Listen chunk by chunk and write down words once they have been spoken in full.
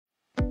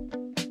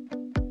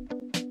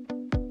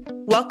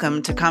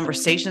Welcome to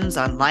Conversations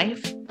on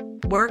Life,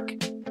 Work,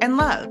 and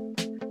Love,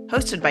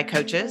 hosted by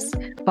coaches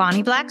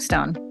Bonnie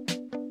Blackstone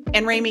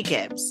and Ramey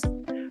Gibbs.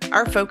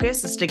 Our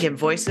focus is to give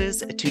voices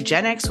to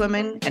Gen X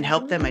women and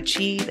help them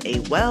achieve a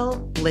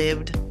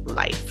well-lived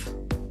life.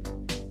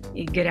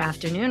 Good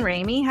afternoon,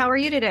 Ramey. How are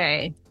you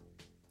today?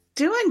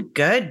 Doing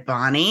good,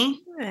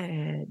 Bonnie.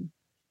 Good.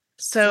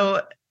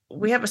 So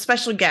we have a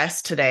special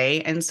guest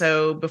today. And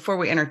so before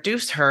we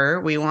introduce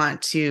her, we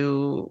want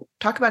to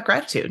talk about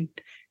gratitude.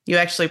 You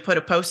actually put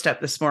a post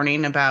up this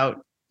morning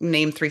about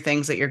name 3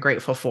 things that you're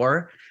grateful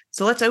for.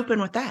 So let's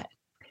open with that.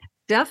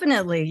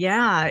 Definitely.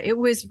 Yeah. It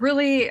was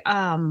really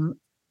on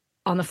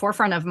the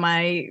forefront of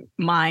my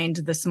mind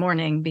this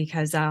morning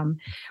because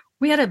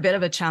we had a bit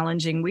of a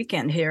challenging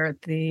weekend here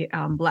at the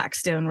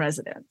Blackstone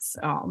residence.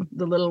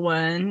 The little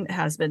one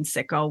has been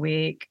sick all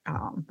week.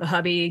 The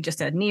hubby just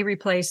had knee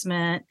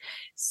replacement.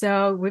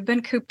 So we've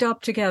been cooped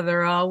up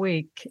together all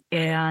week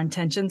and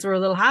tensions were a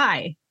little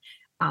high.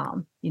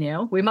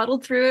 We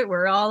muddled through it.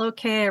 We're all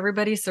okay.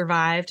 Everybody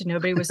survived.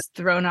 Nobody was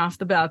thrown off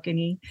the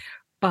balcony.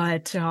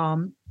 But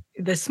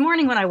this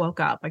morning when I woke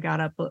up, I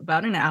got up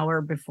about an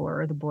hour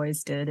before the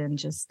boys did and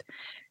just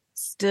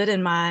stood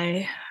in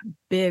my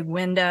big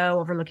window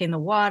overlooking the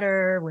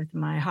water with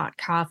my hot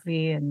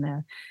coffee,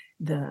 and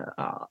the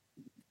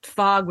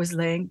fog was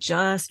laying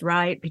just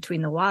right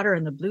between the water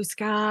and the blue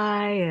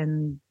sky,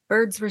 and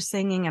birds were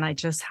singing. And I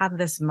just had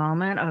this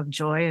moment of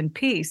joy and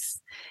peace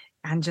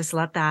and just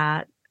let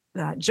that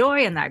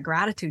joy and that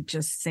gratitude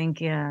just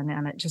sink in.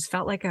 And it just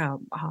felt like a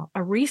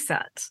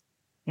reset,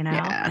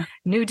 Yeah.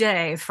 New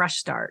day, fresh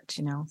start,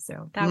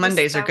 so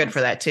Mondays are good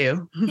for that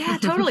too. Yeah,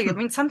 totally. I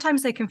mean,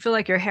 sometimes they can feel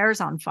like your hair's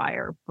on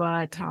fire,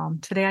 but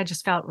today I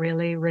just felt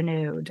really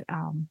renewed.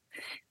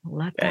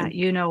 Let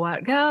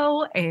that,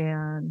 go,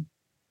 and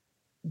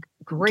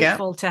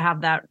grateful to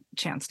have that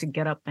chance to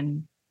get up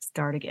and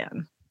start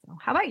again. So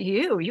how about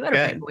you? You had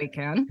a big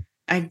weekend.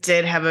 I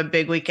did have a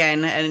big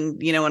weekend. And,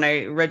 when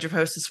I read your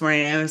post this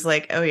morning, I was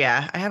like, oh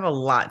yeah, I have a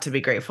lot to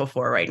be grateful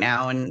for right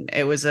now. And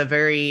it was a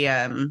very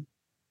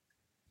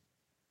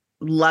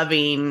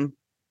loving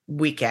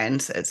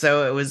weekend.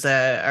 So it was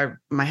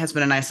my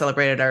husband and I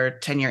celebrated our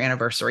 10-year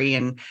anniversary.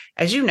 And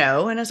as you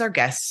know, and as our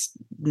guests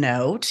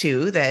know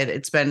too, that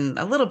it's been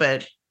a little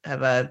bit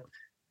of a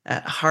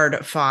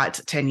hard fought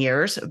 10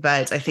 years,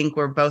 but I think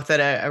we're both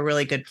at a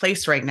really good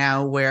place right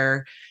now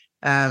where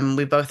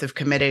we both have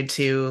committed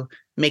to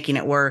making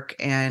it work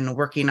and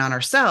working on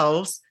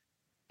ourselves,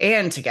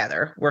 and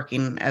together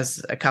working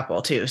as a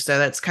couple too. So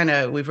that's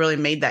we've really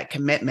made that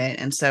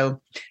commitment. And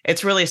so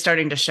it's really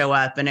starting to show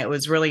up, and it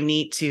was really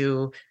neat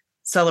to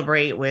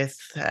celebrate with,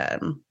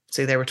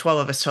 so there were 12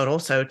 of us total.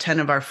 So 10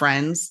 of our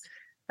friends,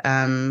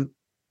 3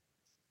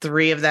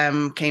 of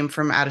them came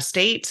from out of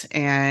state,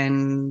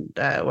 and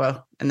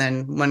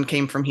then 1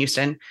 came from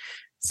Houston.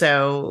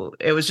 So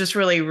it was just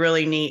really,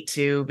 really neat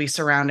to be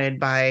surrounded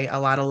by a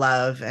lot of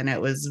love, and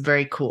it was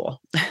very cool.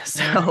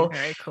 So very,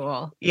 very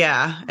cool.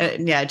 Yeah.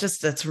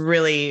 That's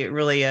really,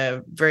 really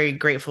a very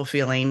grateful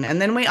feeling. And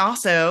then we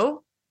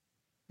also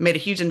made a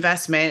huge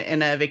investment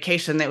in a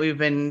vacation that we've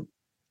been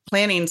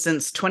planning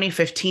since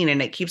 2015,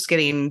 and it keeps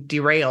getting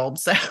derailed.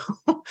 So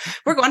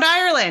we're going to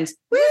Ireland.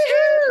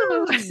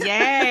 Woohoo!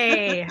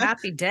 Yay.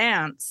 Happy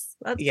dance.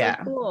 That's so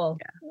cool.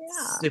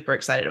 Yeah. Super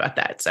excited about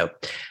that. So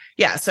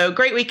so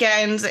great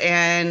weekends,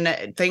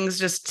 and things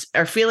just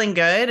are feeling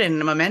good,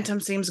 and the momentum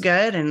seems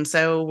good. And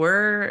so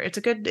it's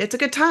a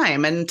good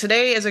time. And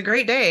today is a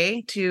great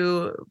day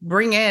to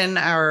bring in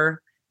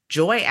our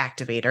joy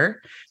activator.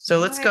 So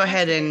let's go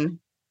ahead and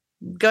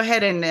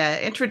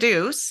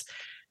introduce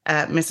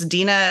Miss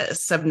Dina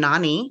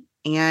Sabnani.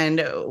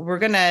 And we're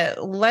going to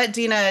let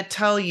Dina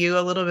tell you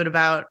a little bit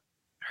about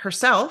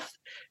herself.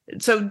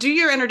 So do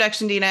your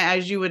introduction, Dina,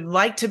 as you would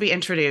like to be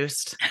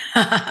introduced.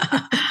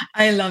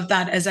 I love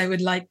that, as I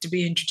would like to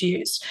be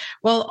introduced.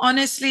 Well,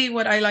 honestly,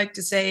 what I like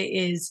to say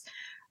is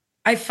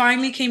I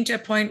finally came to a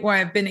point where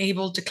I've been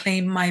able to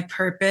claim my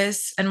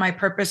purpose, and my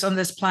purpose on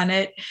this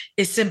planet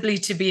is simply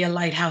to be a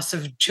lighthouse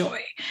of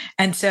joy.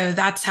 And so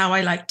that's how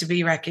I like to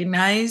be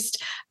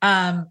recognized.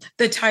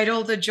 The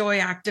title, The Joy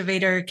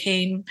Activator,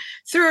 came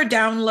through a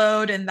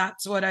download, and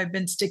that's what I've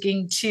been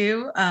sticking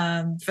to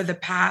for the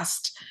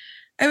past,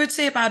 I would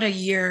say, about a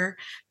year.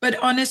 But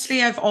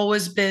honestly, I've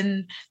always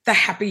been the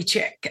happy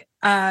chick.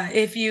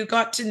 If you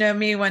got to know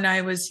me when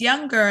I was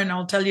younger, and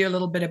I'll tell you a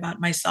little bit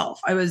about myself.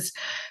 I was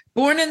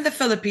born in the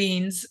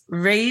Philippines,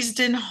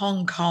 raised in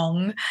Hong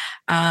Kong,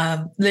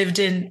 lived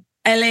in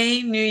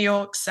LA, New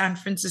York, San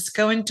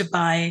Francisco, and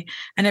Dubai,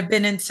 and have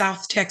been in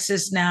South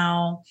Texas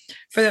now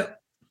for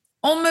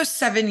almost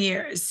 7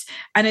 years.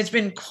 And it's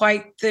been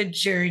quite the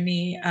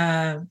journey,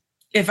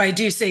 if I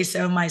do say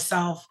so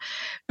myself.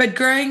 But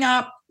growing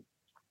up,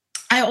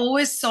 I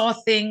always saw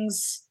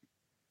things,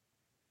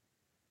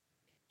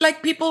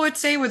 like people would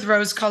say, with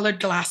rose-colored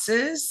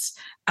glasses.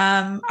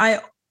 I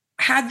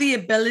had the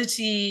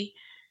ability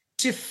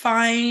to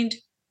find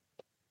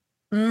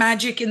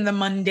magic in the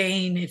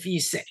mundane, if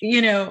you say,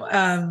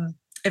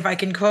 if I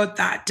can quote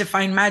that, to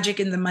find magic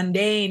in the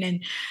mundane,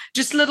 and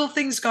just little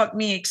things got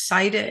me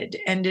excited.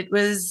 And it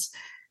was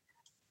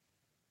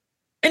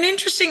an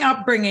interesting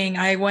upbringing.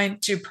 I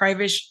went to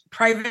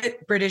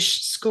private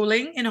British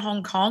schooling in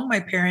Hong Kong. My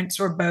parents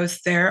were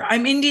both there.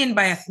 I'm Indian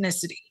by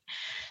ethnicity.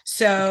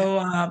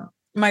 So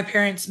my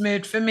parents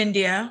moved from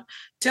India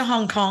to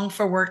Hong Kong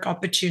for work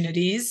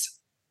opportunities,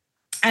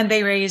 and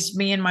they raised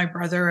me and my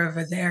brother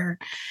over there.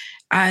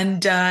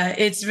 And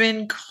it's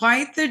been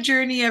quite the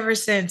journey ever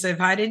since. I've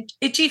had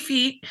itchy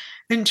feet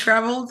and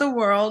traveled the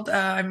world.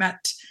 I'm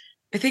at,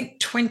 I think,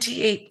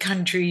 28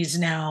 countries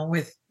now,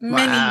 with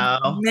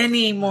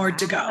many more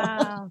to go.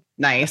 Wow.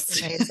 Nice.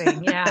 That's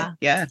amazing. Yeah.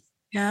 Yeah.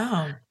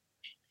 Yeah.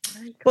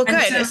 Well,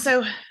 good.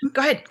 So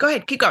go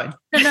ahead. Keep going.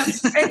 No,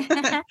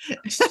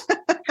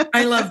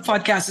 I love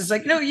podcasts. It's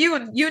like, no, you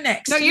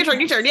next. No, your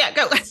turn. Yeah,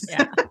 go.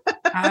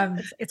 Yeah.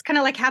 It's kind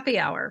of like happy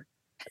hour.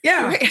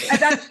 Yeah.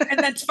 And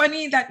that's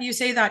funny that you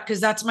say that, because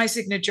that's my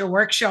signature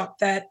workshop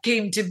that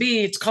came to be.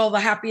 It's called the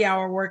Happy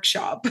Hour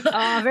Workshop.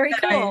 Oh, very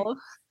cool.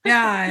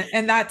 Yeah.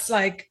 And that's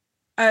like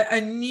a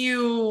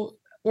new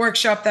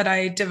workshop that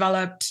I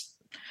developed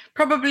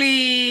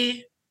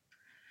probably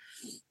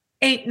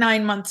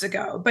 8-9 months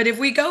ago. But if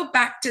we go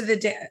back to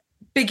the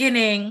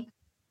beginning,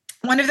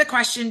 one of the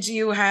questions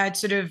you had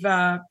sort of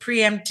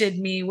preempted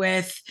me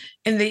with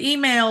in the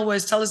email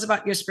was, tell us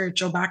about your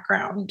spiritual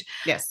background.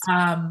 Yes.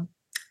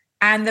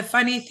 And the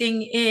funny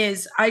thing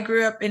is, I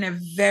grew up in a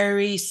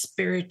very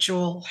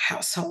spiritual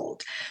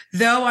household.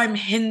 Though I'm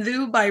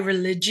Hindu by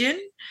religion,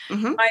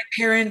 my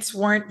parents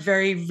weren't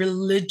very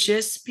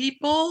religious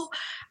people.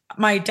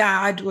 My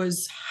dad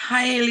was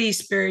highly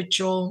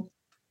spiritual.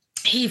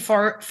 He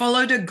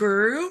followed a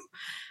guru,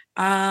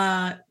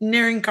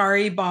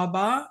 Nirankari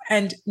Baba,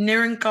 and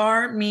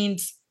Nirankar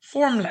means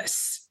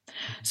formless.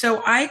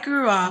 So I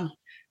grew up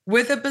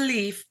with a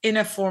belief in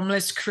a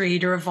formless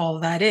creator of all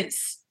that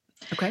is.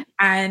 Okay.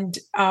 And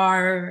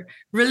our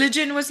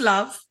religion was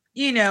love.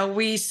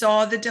 We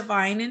saw the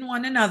divine in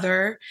one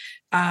another.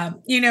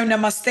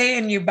 Namaste,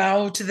 and you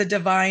bow to the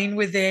divine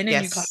within,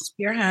 and you clasp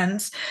your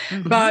hands.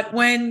 But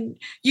when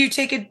you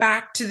take it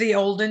back to the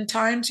olden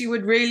times, you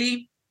would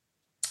really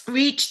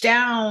reach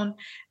down,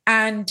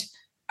 and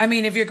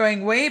if you're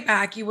going way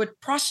back, you would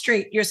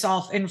prostrate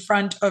yourself in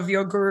front of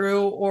your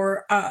guru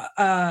or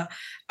a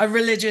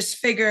religious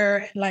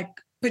figure, like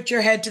put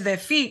your head to their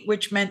feet,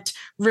 which meant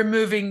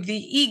removing the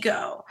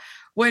ego.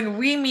 When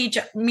we meet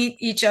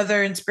each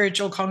other in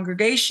spiritual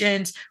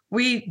congregations,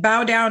 we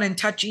bow down and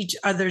touch each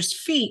other's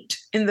feet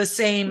in the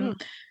same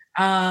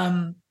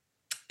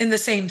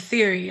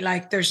theory.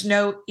 Like, there's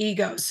no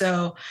ego.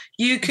 So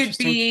you could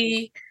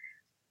be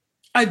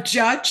a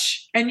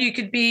judge and you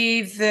could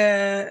be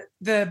the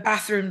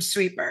bathroom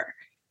sweeper,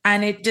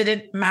 and it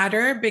didn't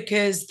matter,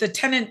 because the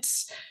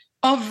tenets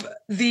of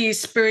the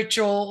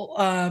spiritual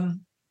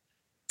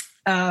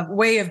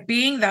way of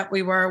being that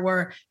we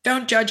were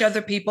don't judge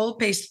other people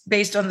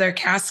based on their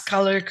caste,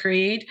 color,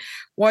 creed,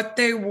 what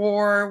they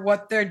wore,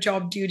 what their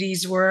job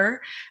duties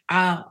were.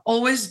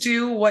 Always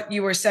do what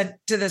you were sent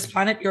to this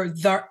planet, your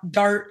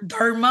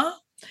dharma.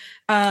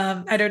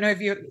 I don't know if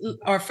you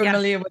are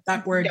familiar with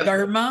that word,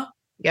 dharma.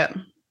 Yep.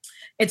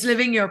 It's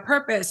living your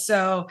purpose.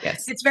 So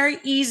it's very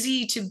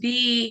easy to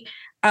be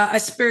a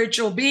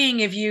spiritual being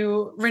if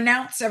you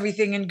renounce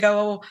everything and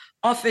go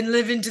off and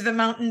live into the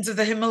mountains of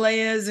the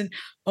Himalayas and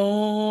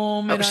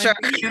sure.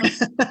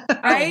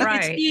 Right?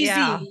 It's easy.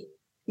 Yeah.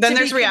 Then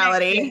there's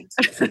reality.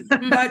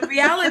 But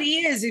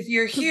reality is, if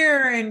you're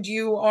here and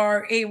you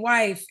are a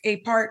wife, a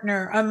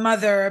partner, a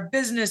mother, a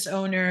business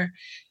owner,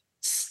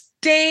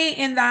 stay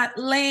in that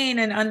lane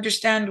and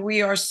understand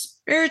we are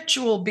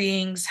spiritual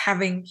beings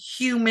having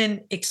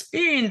human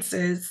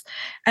experiences,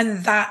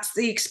 and that's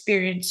the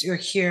experience you're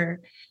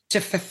here to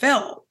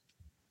fulfill.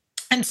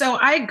 And so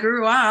I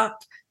grew up,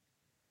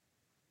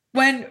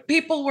 when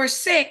people were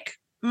sick,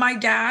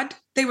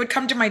 they would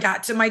come to my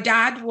dad. So my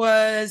dad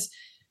was,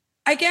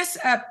 I guess,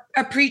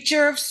 a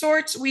preacher of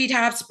sorts. We'd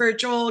have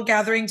spiritual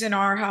gatherings in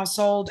our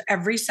household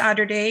every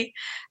Saturday.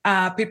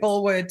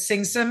 People would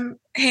sing some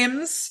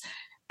hymns,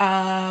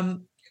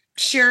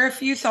 share a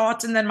few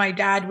thoughts, and then my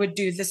dad would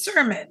do the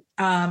sermon.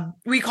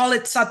 We call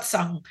it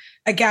satsang,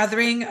 a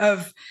gathering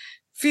of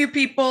few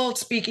people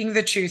speaking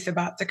the truth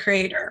about the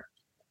creator.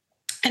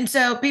 And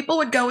so people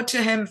would go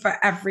to him for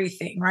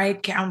everything,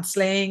 right?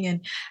 Counseling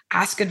and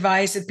ask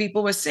advice. If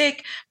people were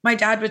sick, my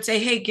dad would say,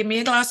 hey, give me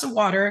a glass of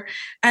water.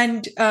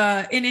 And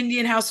in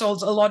Indian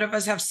households, a lot of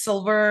us have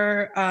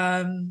silver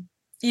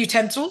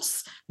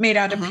utensils made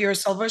out of pure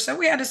silver. So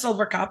we had a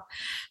silver cup.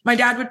 My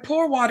dad would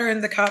pour water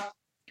in the cup,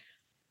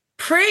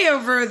 pray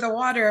over the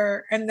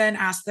water, and then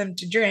ask them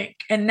to drink.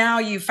 And now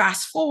you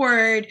fast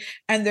forward,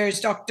 and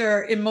there's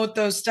Dr.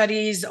 Emoto's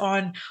studies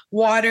on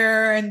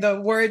water and the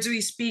words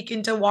we speak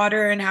into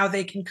water and how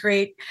they can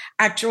create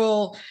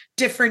actual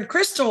different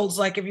crystals.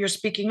 Like if you're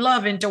speaking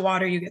love into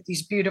water, you get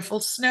these beautiful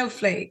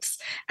snowflakes.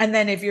 And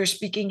then if you're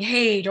speaking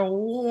hate or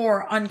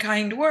war,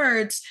 unkind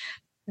words,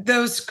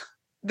 those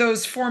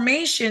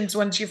formations,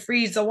 once you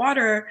freeze the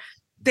water,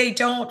 they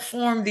don't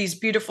form these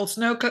beautiful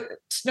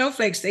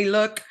snowflakes. They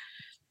look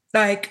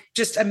like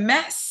just a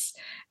mess.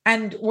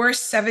 And we're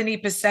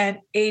 70%,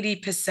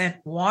 80%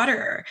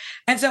 water.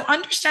 And so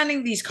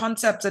understanding these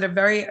concepts at a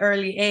very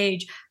early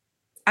age,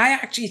 I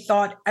actually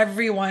thought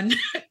everyone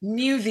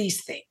knew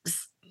these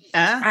things.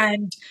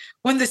 And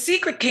when The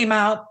Secret came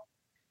out,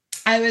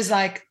 I was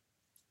like,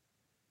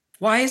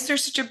 why is there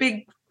such a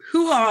big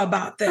hoo-ha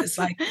about this?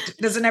 Like,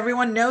 doesn't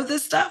everyone know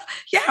this stuff?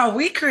 Yeah,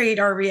 we create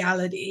our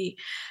reality.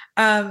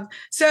 So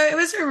it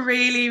was a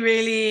really,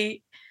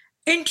 really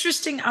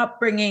interesting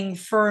upbringing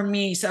for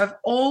me. So I've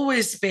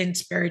always been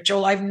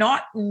spiritual. I've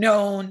not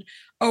known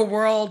a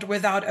world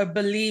without a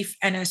belief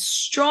and a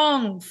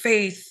strong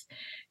faith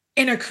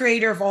in a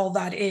creator of all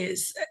that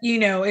is. You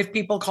know, if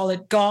people call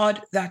it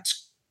God,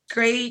 that's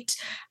great.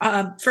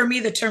 For me,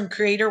 the term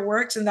creator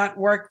works, and that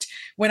worked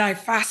when I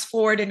fast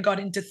forward and got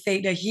into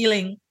theta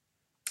healing,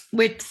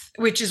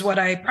 which is what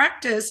I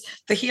practice,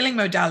 the healing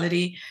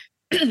modality.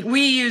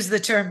 We use the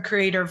term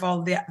creator of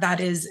all that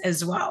is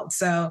as well.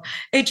 So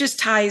it just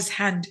ties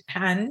hand in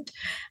hand.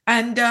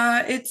 And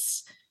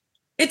it's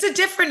a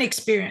different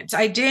experience.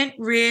 I didn't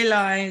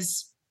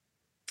realize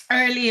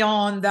early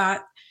on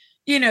that,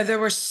 you know, there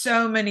were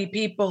so many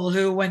people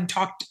who, when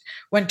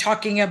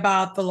talking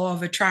about the law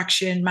of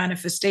attraction,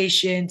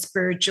 manifestation,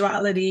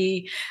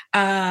 spirituality,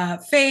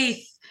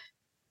 faith,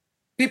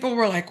 people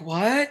were like,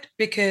 what?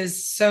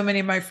 Because so many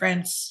of my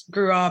friends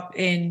grew up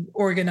in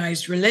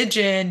organized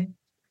religion,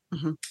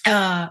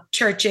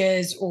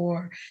 churches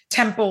or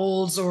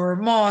temples or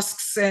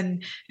mosques,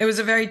 and it was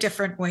a very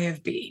different way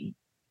of being.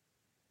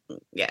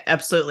 Yeah,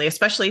 absolutely.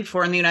 Especially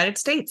for in the United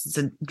States, it's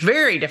a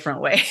very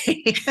different way.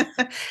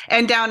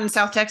 And down in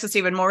South Texas,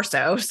 even more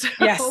so.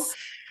 Yes.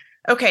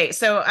 Okay,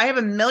 so I have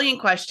a million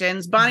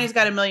questions. Bonnie's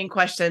got a million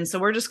questions, so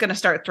we're just going to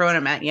start throwing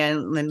them at you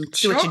and then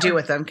see what you do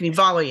with them. Can you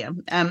volley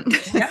them?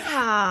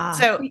 Yeah.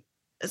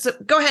 So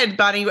go ahead,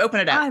 Bonnie. Open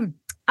it up.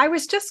 I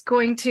was just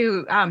going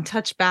to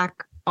touch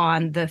back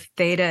on the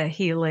theta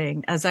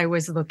healing as I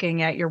was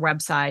looking at your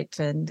website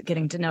and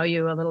getting to know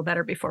you a little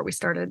better before we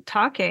started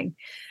talking.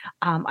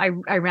 I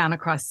ran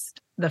across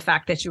the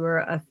fact that you were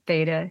a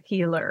theta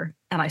healer,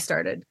 and I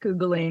started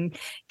Googling.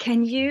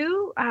 Can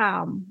you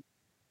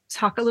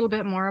talk a little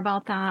bit more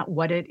about that,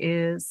 what it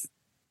is?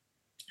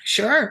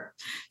 Sure.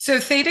 So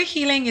theta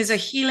healing is a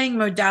healing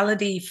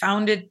modality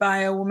founded by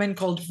a woman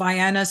called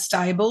Vianna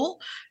Steibel,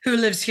 who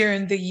lives here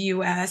in the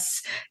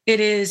US. It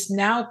is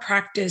now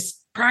practiced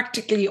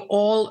practically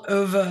all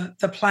over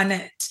the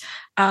planet.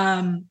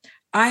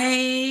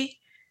 I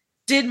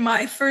did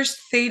my first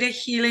theta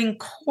healing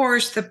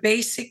course, the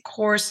basic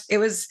course. It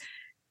was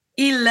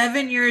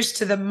 11 years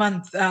to the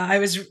month. I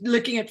was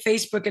looking at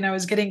Facebook, and I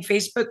was getting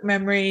Facebook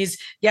memories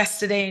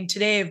yesterday and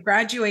today of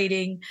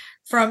graduating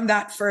from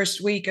that first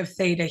week of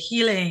theta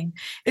healing.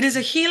 It is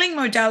a healing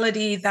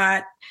modality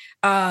that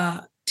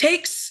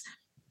takes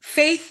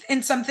faith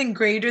in something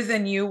greater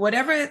than you,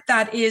 whatever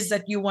that is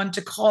that you want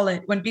to call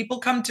it. When people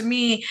come to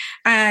me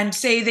and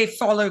say they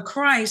follow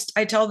Christ,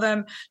 I tell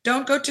them,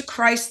 don't go to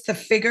Christ the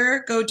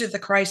figure, go to the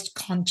Christ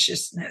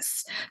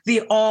consciousness,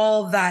 the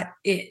all that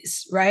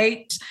is,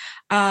 right?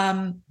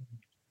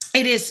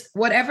 It is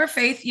whatever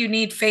faith you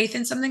need, faith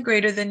in something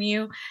greater than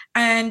you,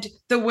 and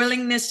the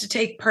willingness to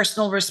take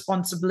personal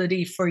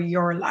responsibility for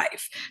your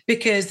life.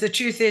 Because the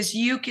truth is,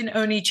 you can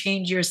only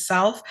change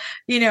yourself.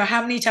 You know,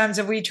 how many times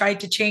have we tried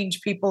to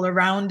change people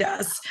around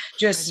us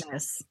just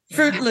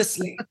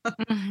fruitlessly?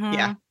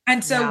 Yeah.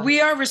 And so we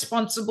are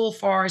responsible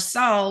for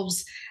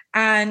ourselves.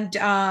 And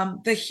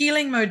the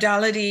healing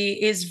modality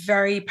is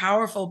very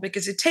powerful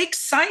because it takes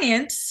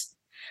science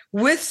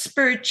with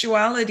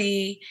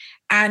spirituality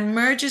and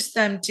merges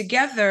them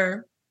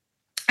together.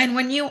 And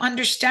when you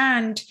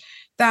understand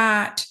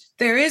that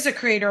there is a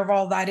creator of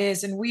all that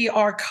is, and we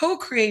are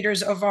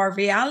co-creators of our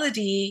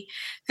reality,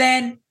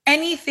 then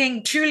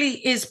anything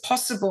truly is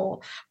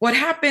possible. What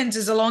happens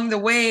is along the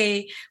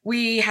way,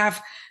 we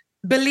have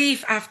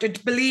belief after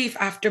belief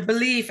after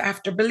belief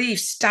after belief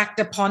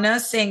stacked upon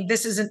us, saying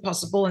this isn't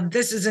possible and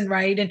this isn't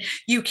right, and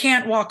you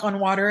can't walk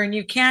on water and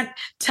you can't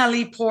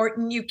teleport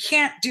and you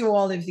can't do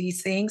all of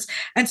these things.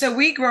 And so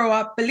we grow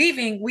up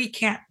believing we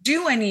can't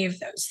do any of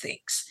those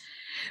things.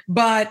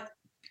 But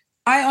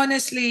I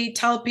honestly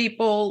tell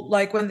people,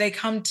 like, when they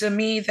come to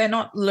me, they're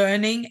not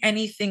learning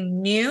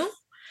anything new.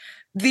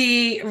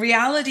 The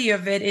reality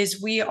of it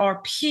is we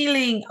are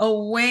peeling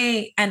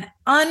away and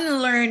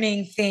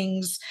unlearning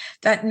things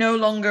that no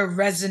longer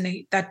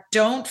resonate, that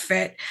don't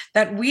fit,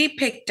 that we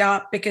picked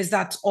up because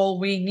that's all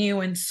we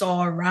knew and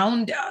saw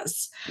around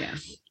us. Yeah.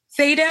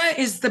 Theta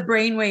is the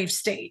brainwave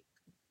state.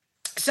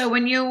 So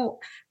when you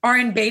are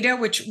in beta,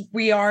 which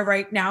we are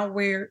right now,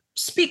 we're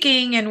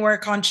speaking and we're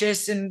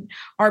conscious and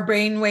our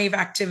brainwave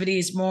activity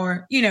is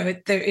more, you know,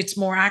 it's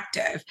more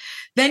active.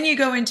 Then you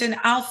go into an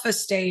alpha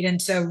state.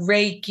 And so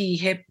Reiki,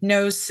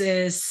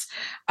 hypnosis,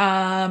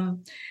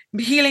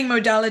 healing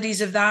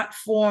modalities of that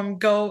form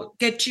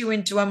get you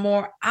into a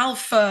more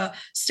alpha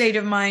state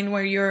of mind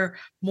where you're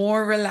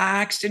more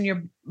relaxed and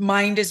your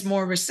mind is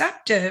more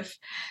receptive.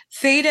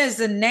 Theta is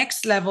the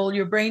next level.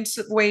 Your brain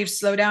waves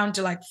slow down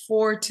to like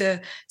 4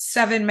 to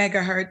 7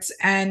 megahertz.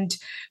 And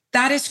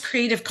that is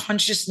creative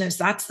consciousness.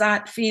 That's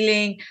that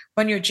feeling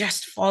when you're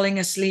just falling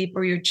asleep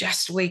or you're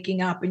just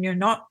waking up and you're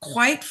not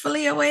quite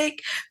fully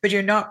awake, but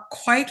you're not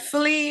quite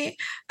fully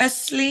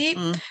asleep.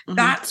 Mm-hmm.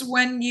 That's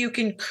when you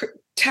can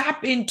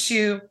tap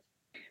into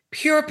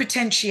pure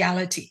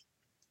potentiality.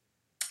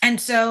 And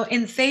so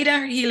in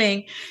theta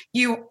healing,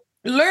 you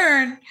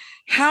learn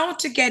how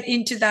to get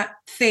into that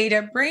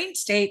theta brain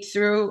state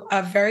through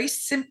a very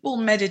simple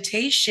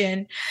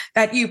meditation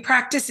that you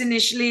practice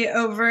initially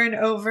over and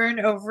over and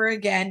over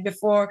again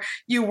before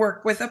you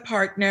work with a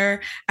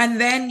partner. And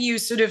then you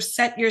sort of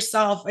set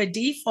yourself a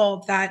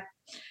default that,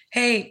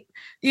 hey,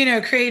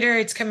 creator,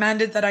 it's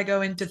commanded that I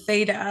go into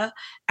theta,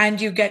 and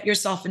you get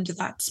yourself into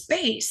that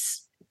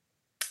space.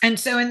 And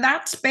so in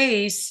that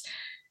space,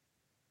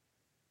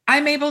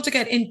 I'm able to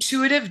get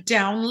intuitive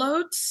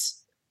downloads.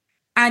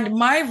 And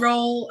my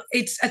role,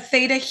 it's a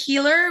theta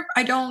healer.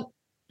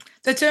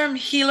 The term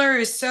healer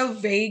is so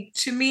vague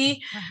to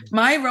me.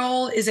 My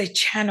role is a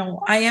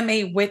channel. I am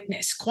a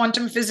witness.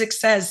 Quantum physics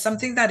says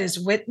something that is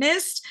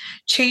witnessed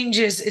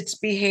changes its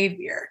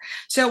behavior.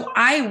 So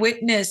I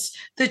witness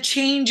the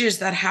changes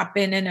that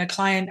happen in a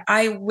client.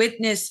 I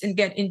witness and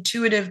get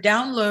intuitive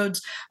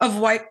downloads of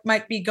what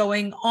might be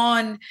going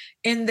on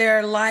in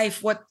their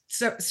life, what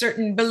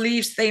certain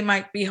beliefs they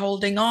might be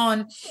holding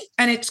on.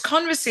 And it's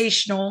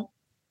conversational.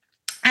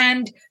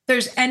 And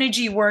there's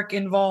energy work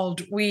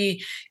involved.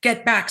 We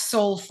get back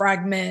soul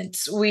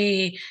fragments.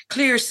 We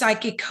clear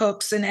psychic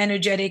hooks and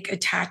energetic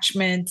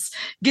attachments,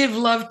 give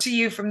love to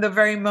you from the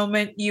very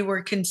moment you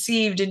were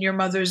conceived in your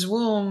mother's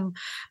womb.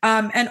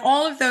 And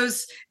all of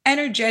those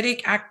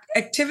energetic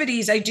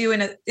activities I do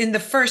in the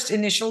first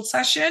initial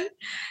session.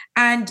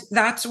 And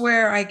that's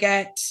where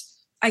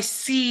I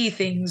see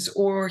things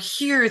or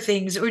hear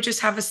things or just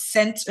have a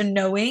sense of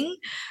knowing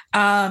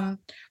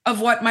of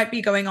what might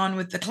be going on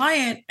with the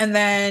client. And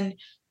then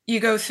you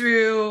go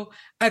through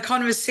a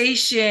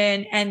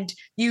conversation and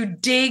you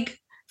dig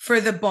for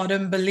the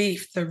bottom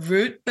belief, the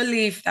root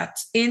belief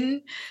that's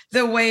in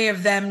the way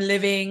of them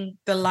living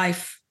the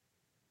life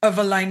of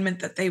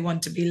alignment that they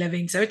want to be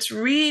living. So it's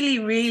really,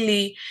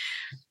 really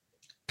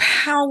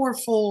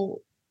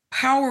powerful,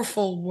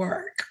 powerful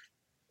work.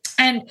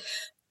 And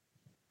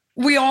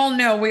we all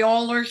know, we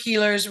all are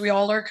healers, we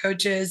all are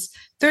coaches.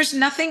 There's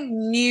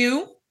nothing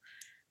new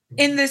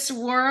in this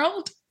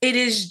world. It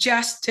is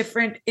just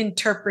different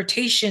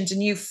interpretations,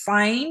 and you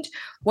find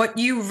what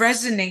you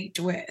resonate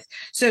with.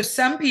 So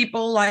some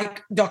people,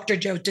 like Dr.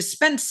 Joe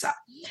Dispenza,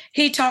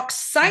 he talks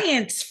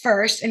science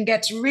first and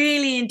gets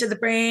really into the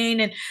brain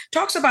and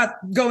talks about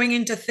going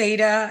into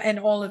theta and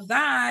all of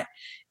that.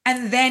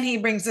 And then he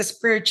brings the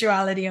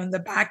spirituality on the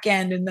back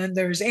end. And then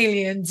there's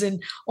aliens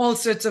and all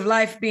sorts of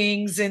life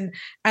beings and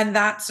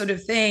that sort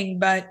of thing.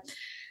 But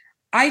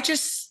I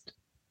just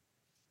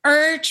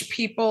urge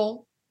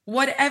people,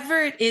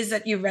 whatever it is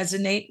that you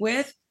resonate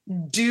with,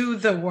 do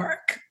the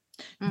work.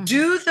 Mm-hmm.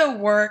 Do the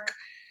work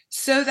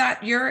so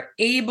that you're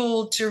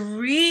able to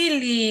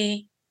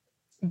really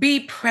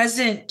be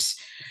present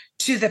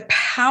to the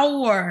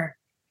power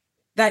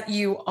that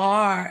you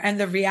are and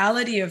the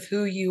reality of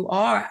who you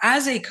are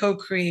as a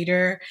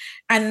co-creator.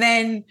 And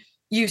then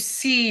you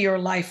see your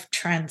life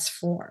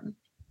transform.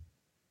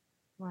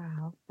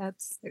 Wow,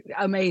 that's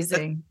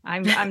amazing.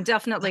 I'm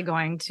definitely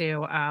going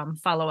to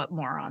follow up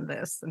more on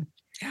this.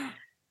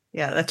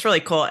 Yeah, that's really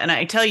cool. And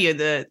I tell you,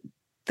 the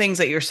things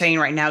that you're saying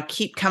right now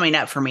keep coming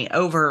up for me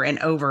over and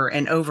over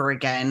and over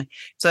again.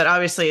 So it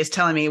obviously is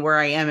telling me where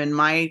I am in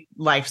my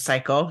life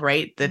cycle,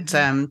 right? That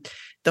mm-hmm.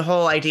 The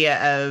whole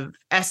idea of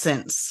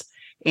essence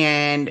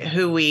and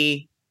who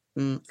we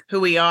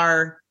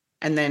are,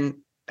 and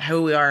then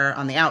who we are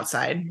on the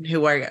outside,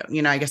 who are,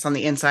 I guess on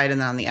the inside and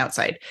then on the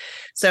outside.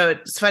 So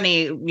it's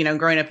funny,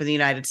 growing up in the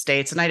United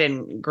States, and I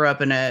didn't grow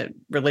up in a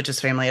religious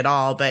family at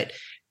all, but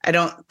I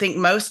don't think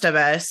most of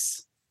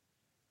us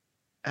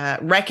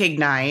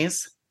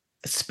recognize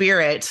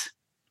spirit,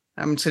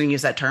 I'm just going to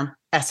use that term,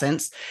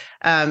 essence,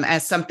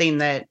 as something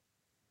that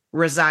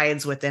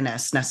resides within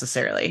us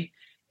necessarily.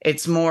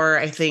 It's more,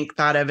 I think,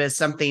 thought of as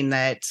something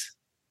that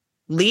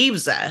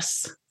leaves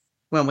us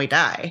when we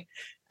die,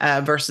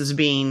 versus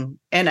being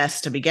in us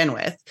to begin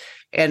with,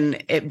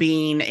 and it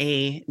being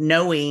a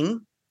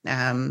knowing.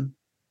 We're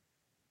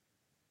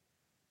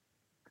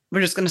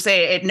just going to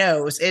say it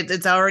knows.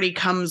 It's already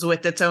comes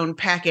with its own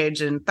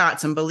package and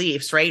thoughts and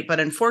beliefs, right? But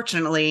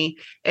unfortunately,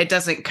 it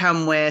doesn't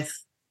come with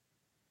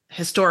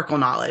historical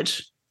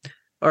knowledge,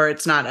 or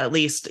it's not at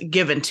least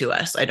given to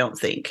us, I don't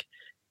think.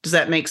 Does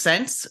that make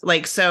sense?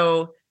 Like,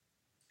 so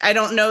I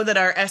don't know that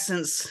our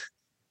essence,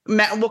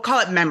 we'll call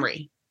it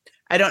memory.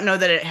 I don't know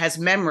that it has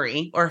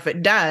memory, or if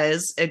it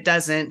does, it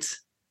doesn't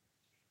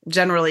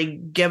generally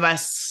give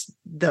us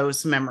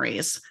those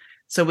memories.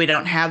 So we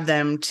don't have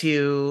them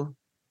to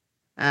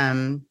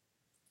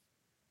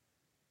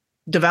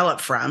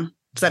develop from.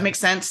 Does that make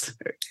sense?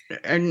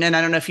 And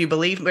I don't know if you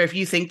believe or if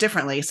you think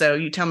differently. So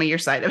you tell me your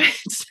side of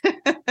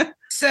it.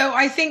 So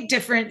I think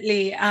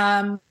differently.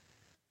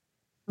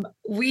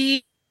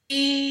 We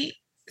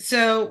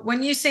so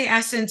when you say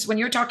essence, when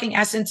you're talking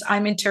essence,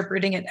 I'm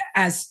interpreting it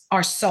as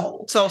our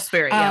soul. Soul,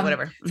 spirit, yeah,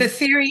 whatever. The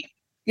theory,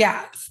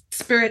 yeah,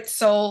 spirit,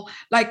 soul,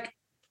 like,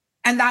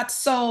 and that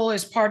soul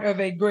is part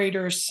of a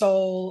greater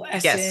soul,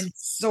 essence, Yes.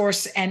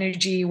 source,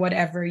 energy,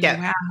 whatever you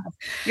have.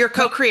 You're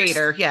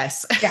co-creator,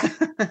 yes. Yeah.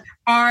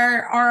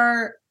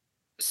 Our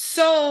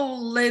soul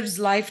lives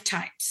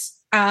lifetimes.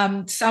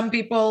 Some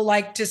people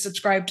like to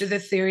subscribe to the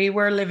theory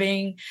we're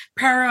living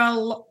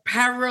parallel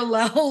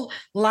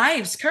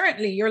lives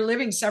currently. You're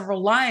living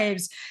several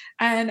lives.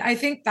 And I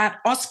think that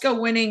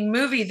Oscar-winning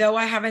movie, though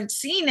I haven't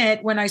seen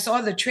it, when I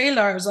saw the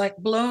trailer, I was like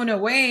blown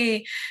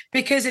away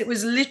because it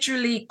was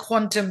literally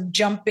quantum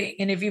jumping.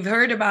 And if you've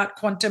heard about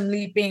quantum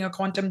leaping or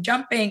quantum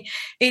jumping,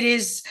 it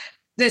is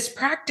this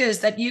practice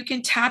that you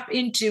can tap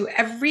into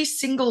every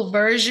single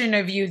version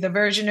of you, the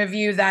version of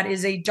you that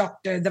is a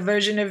doctor, the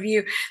version of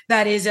you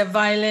that is a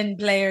violin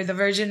player, the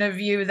version of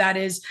you that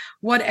is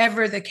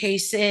whatever the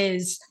case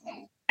is.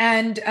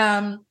 And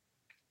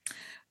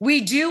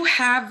we do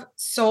have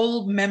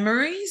soul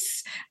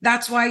memories.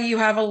 That's why you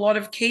have a lot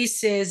of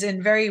cases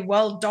and very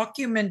well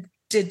documented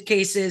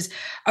cases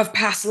of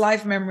past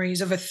life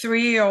memories of a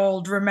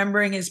 3-year-old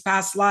remembering his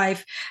past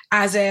life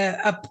as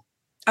a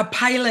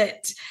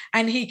pilot,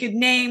 and he could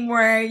name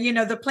where, you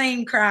know, the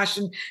plane crashed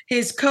and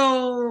his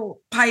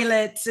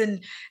co-pilots,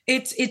 and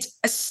it's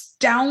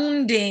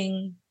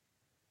astounding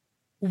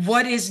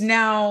what is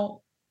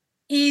now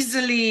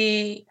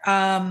easily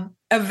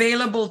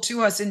available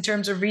to us in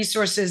terms of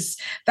resources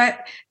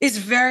that is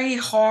very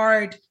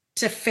hard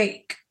to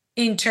fake.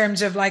 In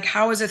terms of like,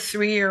 how is a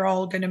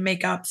 3-year-old going to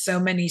make up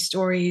so many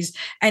stories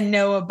and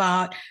know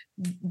about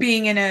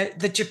being in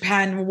the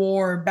Japan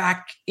War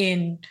back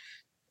in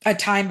a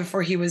time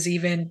before he was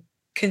even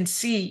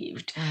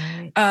conceived?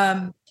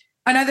 Right.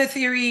 Another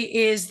theory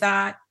is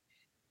that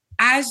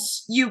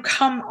as you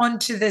come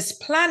onto this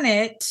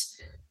planet,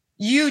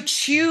 you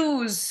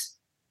choose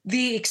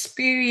the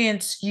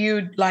experience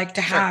you'd like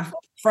to have. Sure.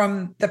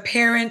 From the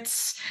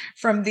parents,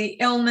 from the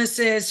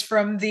illnesses,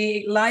 from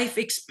the life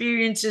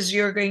experiences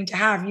you're going to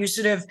have. You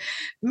sort of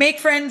make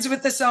friends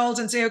with the souls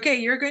and say, okay,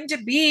 you're going to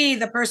be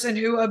the person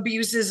who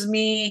abuses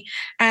me.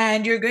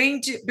 And you're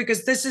going to,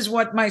 because this is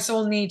what my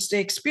soul needs to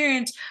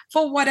experience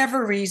for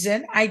whatever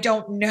reason. I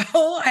don't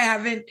know. I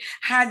haven't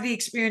had the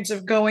experience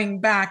of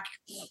going back,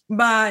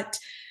 but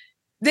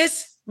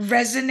this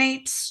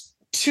resonates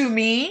to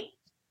me,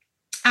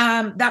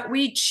 that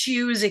we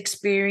choose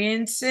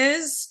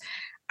experiences.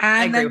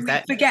 And then we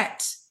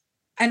forget.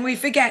 And we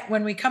forget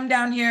when we come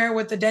down here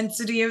with the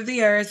density of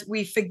the earth,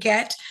 we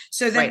forget.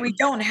 So then we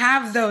don't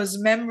have those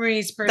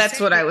memories per se.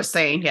 That's what I was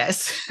saying,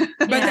 yes.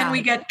 But then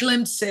we get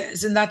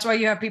glimpses. And that's why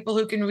you have people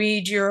who can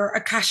read your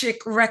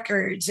Akashic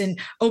records and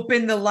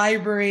open the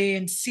library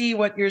and see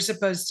what you're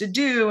supposed to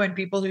do, and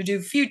people who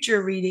do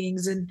future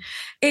readings. And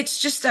it's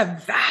just a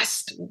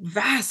vast,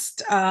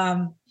 vast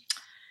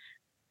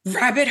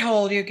rabbit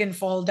hole you can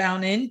fall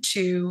down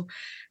into.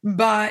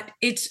 But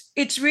it's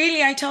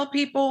really, I tell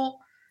people,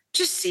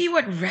 just see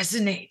what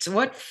resonates,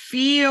 what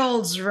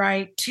feels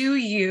right to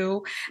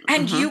you,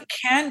 and you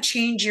can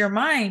change your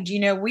mind. You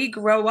know, we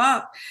grow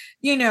up,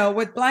 you know,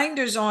 with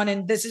blinders on,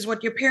 and this is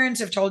what your parents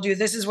have told you.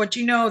 This is what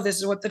you know. This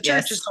is what the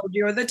church has told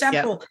you, or the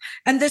temple.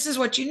 And this is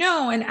what you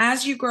know. And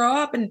as you grow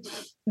up, and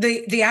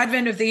the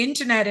advent of the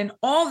internet and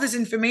all this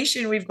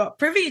information we've got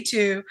privy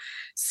to,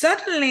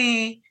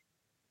 suddenly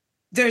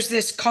there's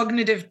this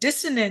cognitive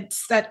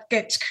dissonance that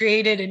gets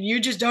created, and you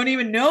just don't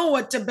even know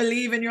what to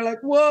believe. And you're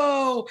like,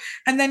 whoa.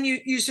 And then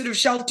you sort of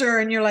shelter,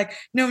 and you're like,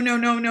 no, no,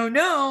 no, no,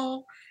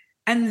 no.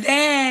 And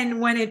then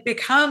when it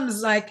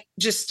becomes like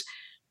just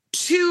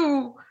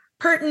too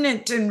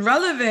pertinent and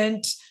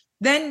relevant,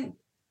 then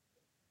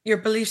your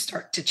beliefs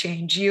start to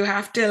change. You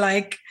have to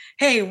like,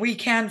 hey, we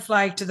can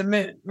fly to the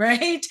moon,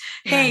 right?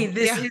 Hey,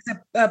 this is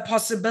a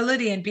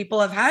possibility. And people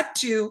have had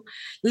to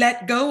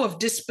let go of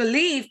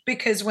disbelief,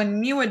 because when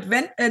new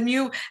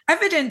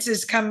evidence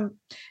has come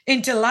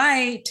into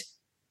light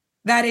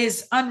that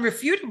is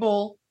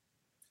unrefutable,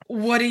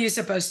 what are you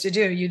supposed to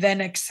do? You then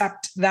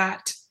accept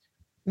that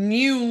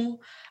new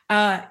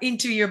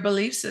into your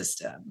belief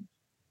system.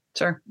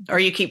 Sure. Or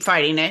you keep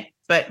fighting it.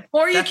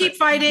 Or you keep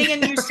fighting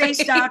and you stay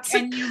stuck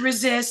and you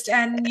resist,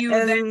 and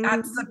then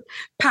that's the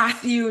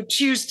path you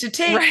choose to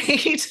take.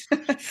 Right.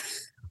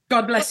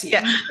 God bless you.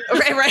 Yeah.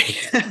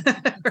 Right.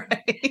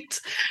 Right.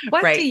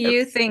 What do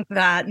you think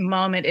that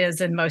moment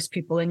is in most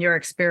people, in your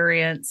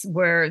experience,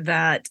 where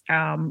that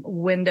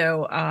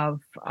window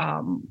of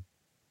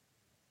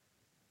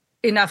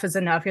enough is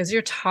enough? As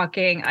you're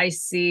talking, I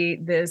see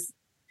the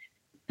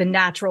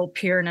natural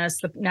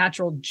pureness, the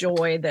natural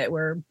joy that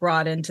we're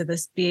brought into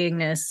this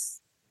beingness.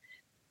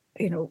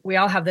 You know, we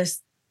all have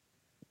this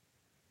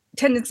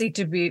tendency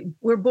to be,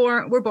 we're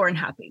born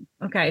happy.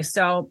 Okay.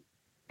 So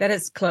that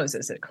it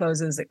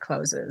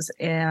closes.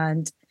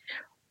 And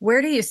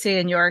where do you see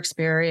in your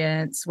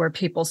experience where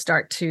people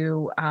start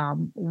to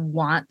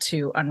want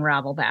to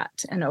unravel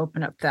that and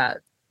open up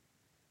that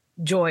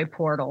joy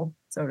portal?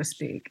 so to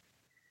speak?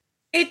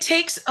 It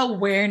takes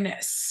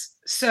awareness.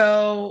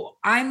 So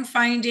I'm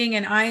finding,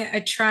 and I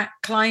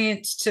attract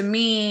clients to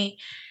me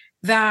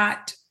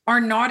that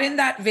are not in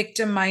that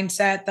victim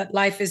mindset that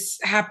life is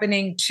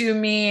happening to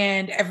me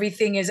and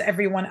everything is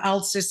everyone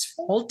else's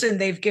fault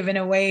and they've given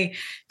away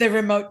the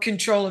remote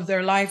control of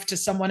their life to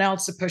someone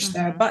else to push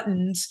their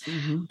buttons.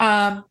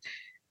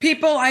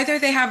 People, either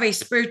they have a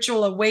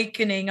spiritual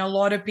awakening. A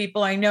lot of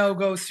people I know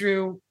go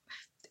through,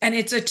 and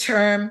it's a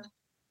term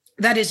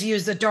that is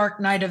used, the dark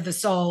night of the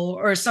soul,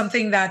 or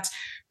something that's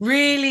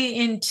really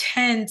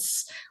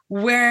intense,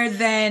 where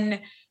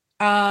then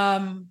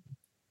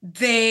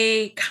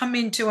they come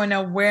into an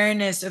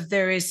awareness of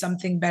there is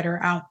something better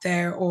out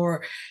there,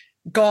 or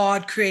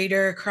God,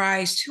 creator,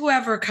 Christ,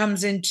 whoever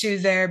comes into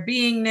their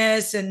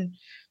beingness, and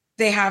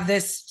they have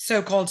this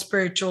so-called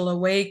spiritual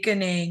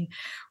awakening.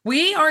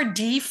 We are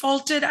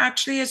defaulted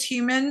actually as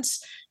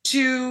humans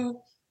to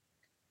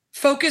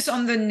focus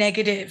on the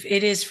negative.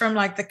 It is from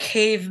like the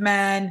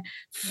caveman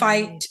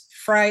fight,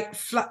 flight,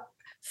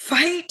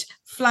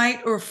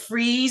 or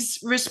freeze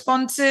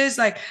responses,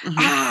 like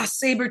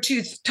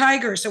saber-toothed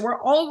tiger.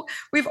 So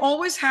we've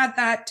always had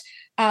that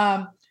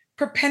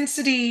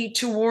propensity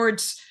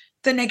towards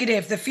the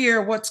negative, the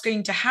fear of what's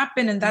going to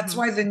happen. And that's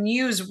why the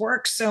news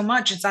works so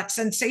much. It's that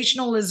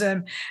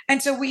sensationalism.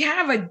 And so we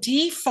have a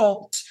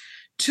default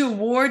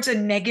towards a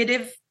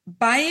negative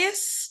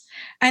bias.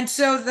 And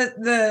so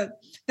the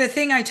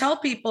thing I tell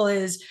people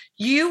is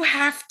you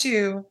have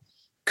to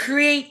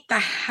create the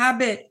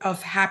habit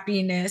of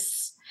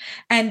happiness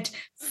and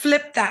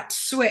flip that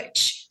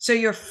switch. So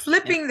you're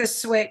flipping the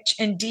switch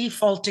and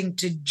defaulting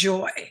to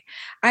joy.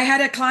 I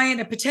had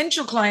a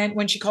potential client,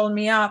 when she called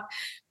me up,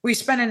 we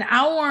spent an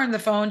hour on the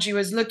phone. She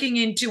was looking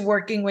into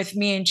working with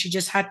me and she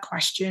just had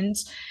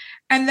questions.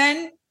 And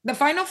then the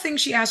final thing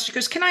she asked, she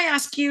goes, "Can I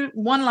ask you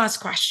one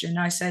last question?"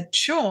 I said,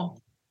 "Sure."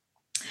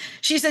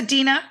 She said,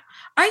 "Dina,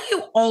 are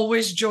you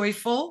always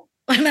joyful?"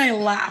 And I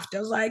laughed. I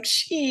was like,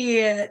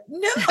 "Shit,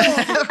 no."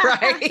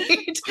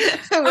 Right.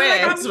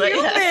 I'm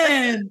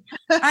human.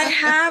 I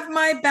have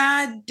my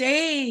bad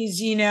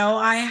days,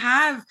 I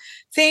have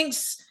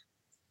things.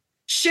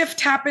 Shift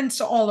happens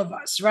to all of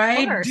us,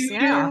 right?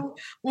 Doo-doo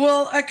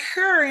will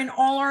occur in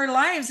all our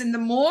lives. And the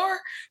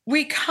more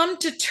we come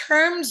to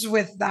terms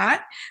with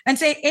that and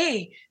say,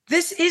 hey,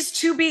 this is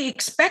to be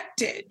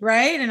expected,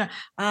 right? And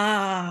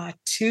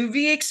to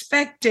be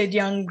expected,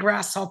 young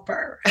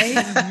grasshopper, right?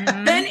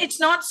 Then it's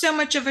not so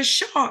much of a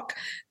shock.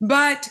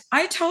 But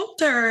I told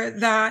her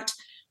that,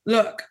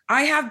 look,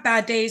 I have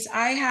bad days.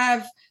 I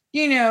have,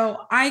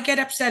 I get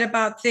upset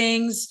about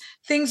things.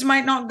 Things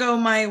might not go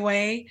my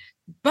way,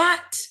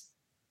 but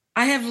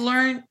I have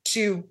learned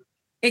to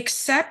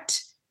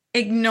accept,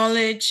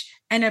 acknowledge,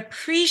 and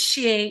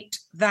appreciate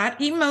that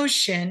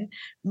emotion,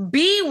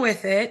 be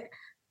with it,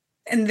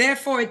 and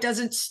therefore it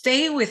doesn't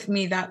stay with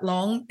me that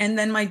long. And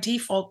then my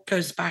default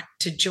goes back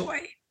to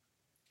joy.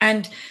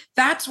 And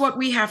that's what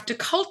we have to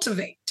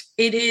cultivate.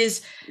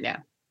 Happiness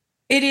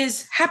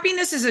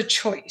is a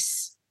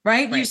choice,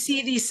 right? You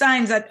see these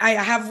signs. That I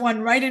have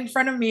one right in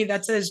front of me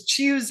that says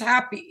choose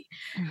happy.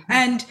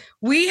 And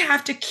we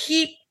have to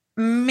keep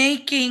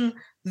making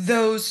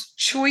those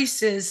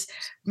choices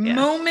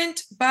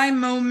moment by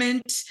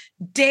moment,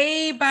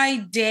 day by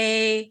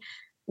day,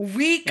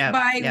 week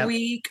by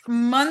week,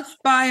 month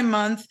by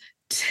month,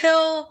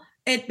 till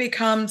it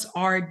becomes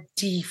our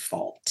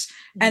default.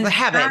 And the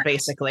habit,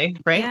 basically,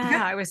 right?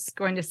 Yeah, I was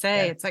going to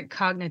say it's like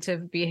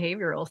cognitive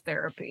behavioral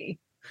therapy.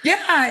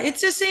 Yeah,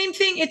 it's the same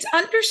thing. It's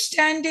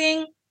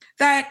understanding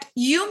that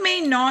you may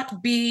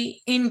not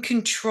be in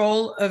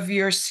control of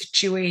your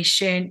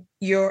situation,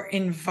 your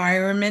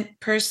environment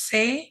per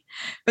se,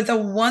 but the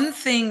one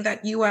thing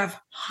that you have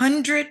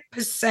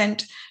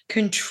 100%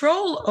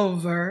 control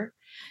over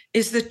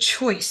is the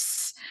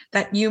choice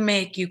that you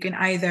make. You can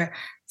either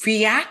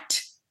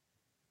react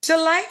to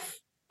life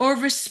or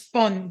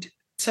respond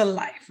to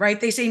life,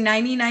 right? They say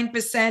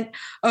 99%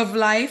 of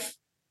life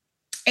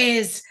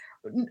is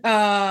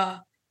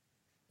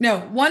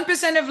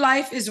 1% of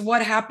life is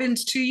what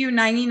happens to you.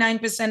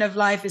 99% of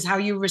life is how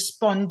you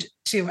respond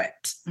to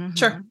it.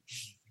 Sure.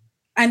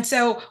 And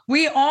so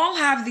we all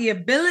have the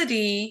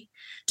ability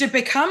to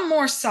become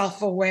more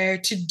self-aware,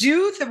 to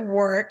do the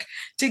work,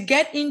 to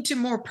get into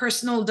more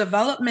personal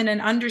development and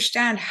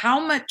understand how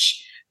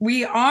much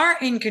we are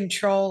in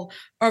control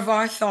of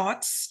our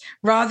thoughts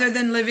rather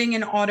than living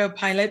in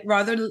autopilot,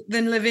 rather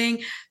than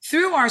living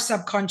through our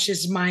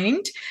subconscious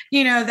mind,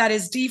 that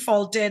is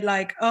defaulted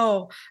like,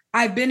 oh,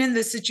 I've been in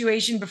this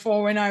situation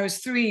before when I was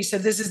 3. So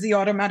this is the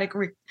automatic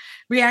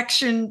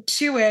reaction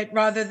to it,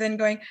 rather than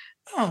going,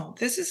 oh,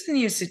 this is a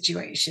new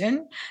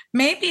situation.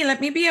 Maybe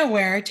let me be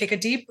aware, take a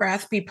deep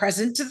breath, be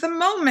present to the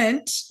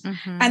moment,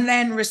 and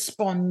then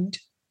respond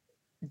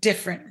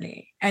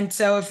differently. And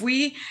so if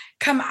we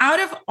come out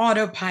of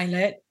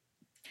autopilot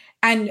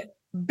and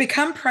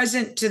become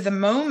present to the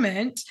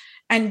moment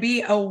and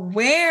be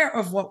aware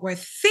of what we're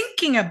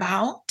thinking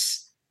about,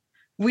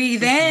 we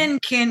then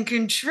can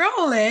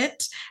control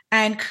it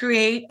and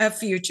create a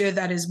future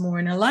that is more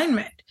in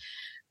alignment.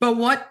 But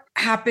what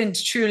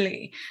happens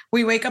truly?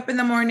 We wake up in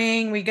the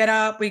morning, we get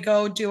up, we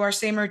go do our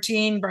same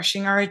routine,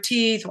 brushing our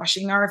teeth,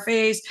 washing our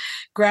face,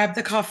 grab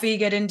the coffee,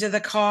 get into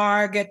the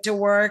car, get to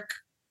work,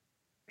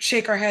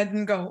 shake our head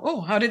and go,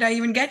 oh, how did I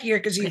even get here?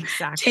 Because you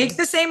take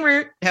the same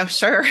route. Yeah,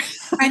 sure.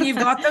 And you've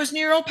got those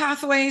neural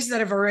pathways that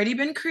have already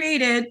been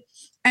created,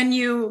 and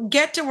you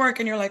get to work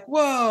and you're like,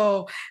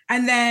 whoa.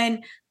 And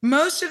then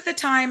most of the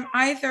time,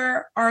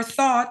 either our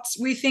thoughts,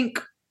 we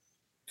think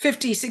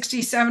 50,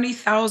 60,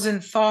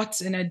 70,000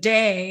 thoughts in a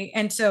day.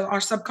 And so our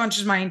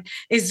subconscious mind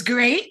is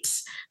great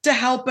to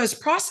help us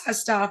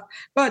process stuff.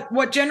 But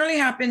what generally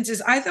happens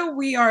is either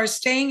we are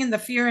staying in the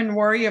fear and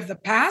worry of the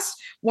past,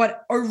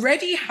 what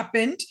already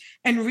happened,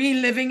 and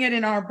reliving it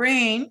in our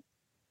brain,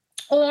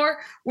 or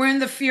we're in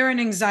the fear and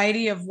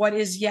anxiety of what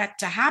is yet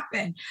to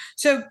happen.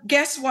 So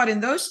guess what? In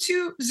those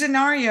two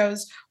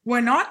scenarios, we're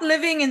not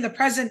living in the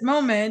present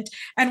moment,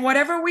 and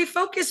whatever we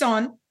focus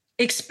on,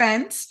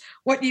 expense,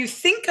 what you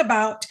think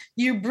about,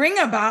 you bring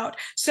about.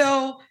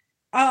 So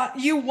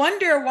you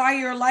wonder why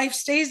your life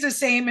stays the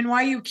same and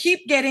why you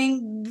keep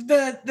getting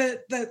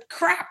the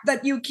crap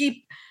that you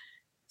keep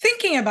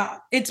thinking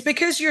about. It's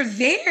because you're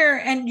there,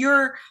 and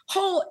your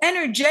whole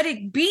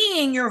energetic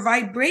being, your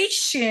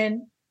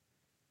vibration,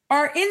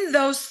 are in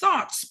those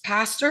thoughts,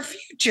 past or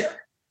future.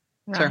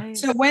 Right.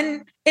 So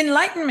when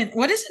enlightenment,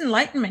 what is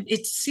enlightenment?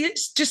 It's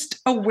just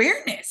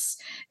awareness.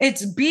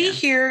 It's be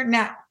here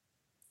now,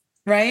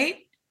 right?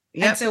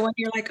 Yep. And so when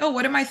you're like, oh,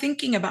 what am I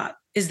thinking about?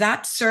 Is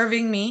that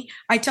serving me?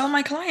 I tell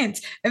my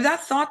clients, if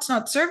that thought's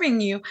not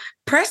serving you,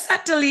 press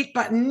that delete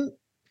button,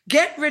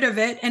 get rid of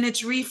it, and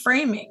it's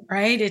reframing,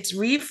 right? It's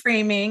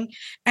reframing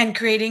and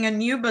creating a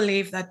new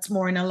belief that's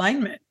more in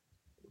alignment.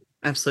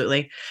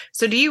 Absolutely.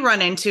 So do you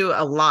run into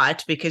a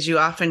lot, because you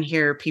often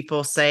hear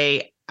people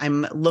say,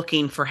 I'm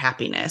looking for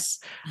happiness.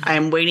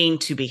 I'm waiting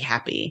to be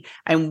happy.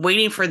 I'm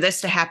waiting for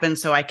this to happen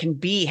so I can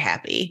be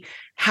happy.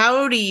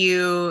 How do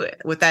you,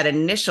 with that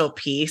initial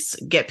piece,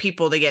 get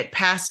people to get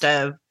past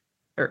or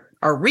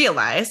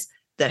realize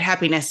that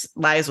happiness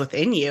lies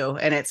within you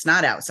and it's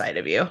not outside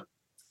of you?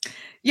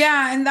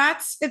 Yeah. And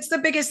it's the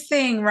biggest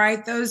thing,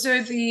 right? Those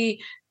are the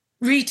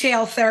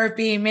retail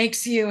therapy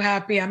makes you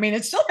happy. I mean,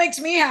 it still makes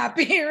me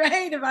happy,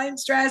 right? If I'm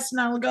stressed and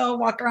I'll go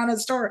walk around a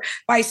store,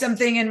 buy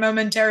something, and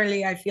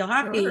momentarily I feel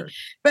happy. Sure.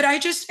 But I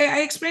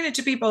explain it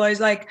to people. I was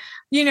like,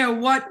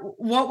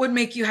 what would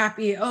make you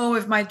happy? Oh,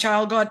 if my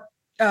child got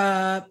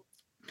a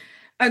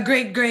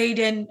great grade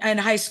in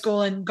high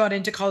school and got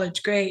into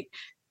college, great.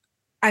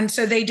 And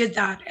so they did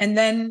that. And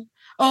then,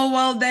 oh,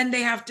 well, then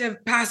they have to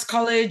pass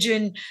college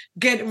and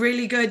get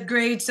really good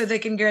grades so they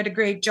can get a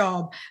great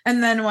job.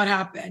 And then what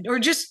happened? Or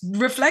just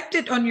reflect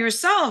it on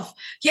yourself.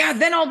 Yeah,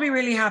 then I'll be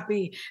really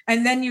happy.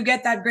 And then you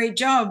get that great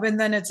job. And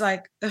then it's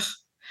like, ugh.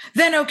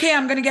 Then, okay,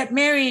 I'm going to get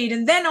married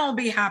and then I'll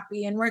be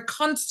happy. And we're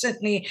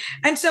constantly.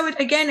 And so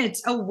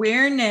it's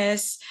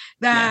awareness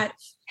that,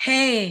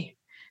 hey,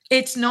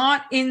 it's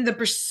not in the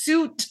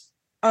pursuit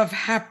of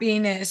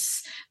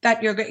happiness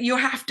that you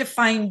have to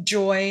find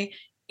joy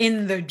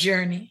in the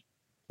journey.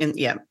 And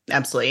yeah,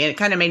 absolutely. And it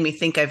kind of made me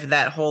think of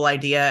that whole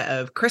idea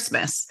of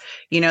Christmas.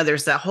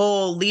 There's that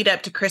whole lead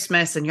up to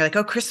Christmas, and you're like,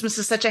 oh, Christmas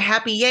is such a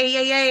happy, yay,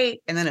 yay,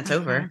 yay. And then it's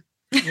over.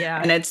 Yeah.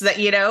 And it's that,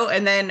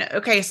 and then,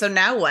 okay, so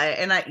now what?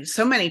 And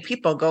so many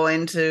people go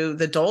into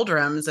the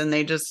doldrums and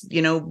they just,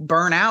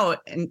 burn out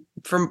and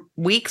for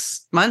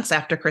weeks, months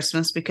after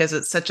Christmas, because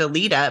it's such a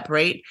lead up,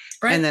 right?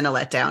 And then a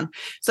letdown.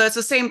 So it's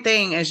the same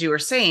thing as you were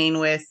saying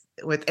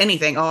with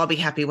anything. Oh, I'll be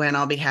happy when,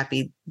 I'll be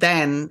happy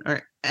then,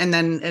 and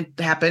then it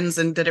happens.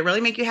 And did it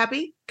really make you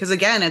happy? Because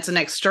again, it's an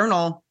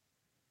external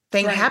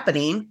thing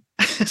happening.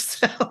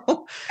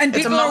 And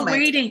people are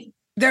waiting.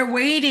 They're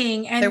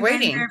waiting, and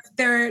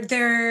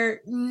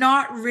they're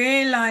not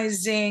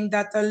realizing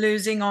that they're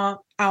losing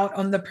out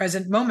on the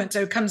present moment.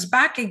 So it comes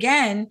back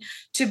again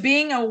to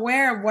being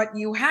aware of what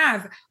you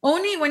have.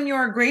 Only when you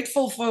are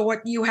grateful for what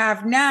you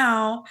have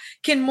now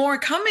can more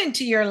come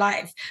into your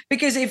life.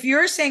 Because if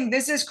you're saying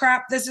this is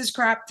crap, this is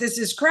crap, this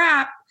is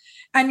crap,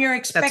 and you're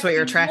expecting that's what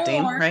you're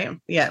attracting, more, right?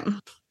 Yeah.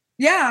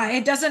 Yeah,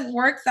 it doesn't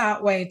work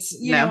that way. It's,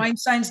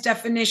 Einstein's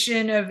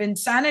definition of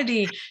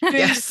insanity, doing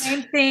the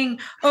same thing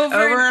over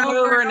and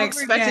over and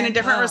expecting a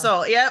different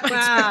result. Yep.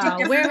 Wow.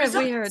 Where have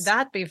we heard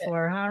that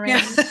before? Huh? Right?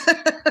 Yeah.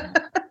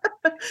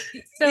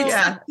 So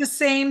it's the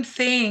same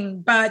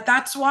thing, but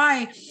that's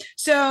why.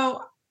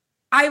 So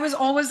I was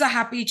always a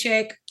happy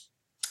chick.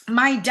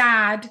 My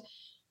dad,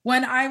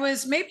 when I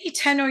was maybe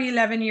 10 or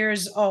 11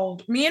 years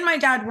old, me and my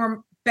dad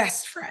were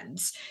best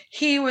friends.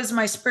 He was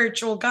my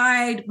spiritual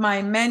guide,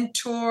 my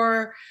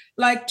mentor.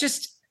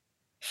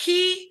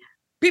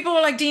 People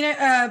were like,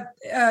 Dina,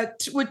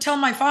 would tell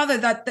my father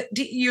that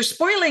you're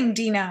spoiling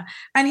Dina.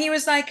 And he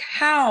was like,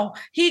 how?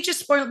 He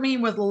just spoiled me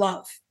with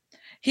love.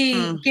 He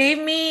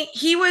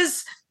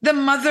was the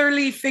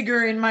motherly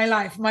figure in my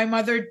life. My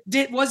mother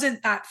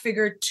wasn't that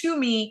figure to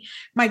me.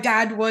 My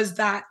dad was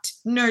that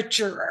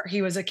nurturer.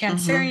 He was a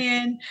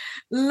Cancerian,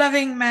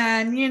 loving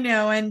man,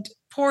 and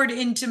poured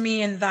into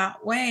me in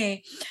that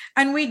way.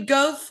 And we'd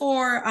go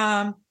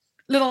for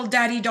little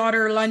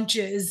daddy-daughter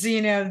lunches,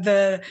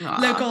 the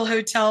Aw. local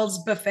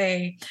hotels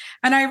buffet.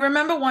 And I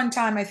remember one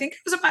time, I think I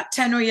was about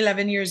 10 or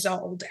 11 years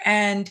old,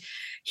 and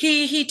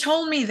he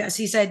told me this.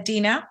 He said,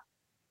 Dina,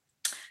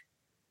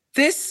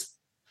 this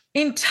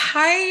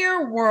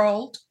entire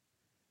world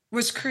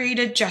was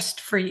created just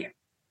for you.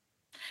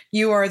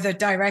 You are the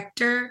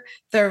director,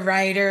 the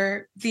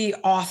writer, the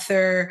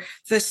author,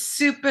 the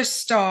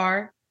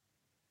superstar,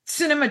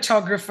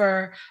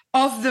 cinematographer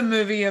of the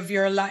movie of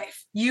your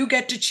life. You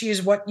get to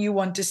choose what you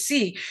want to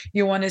see.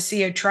 You want to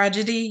see a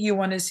tragedy, you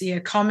want to see a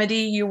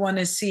comedy, you want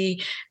to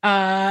see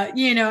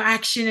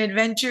action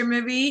adventure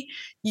movie.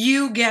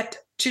 You get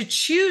to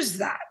choose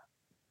that.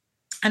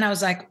 And I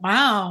was like,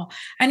 wow.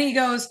 And he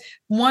goes,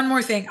 one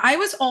more thing. I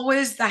was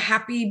always the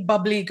happy,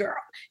 bubbly girl.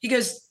 He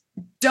goes,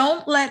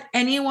 don't let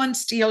anyone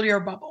steal your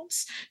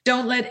bubbles.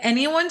 Don't let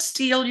anyone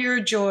steal your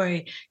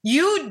joy.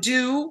 You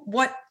do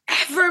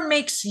whatever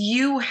makes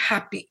you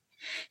happy.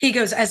 He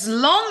goes, as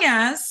long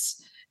as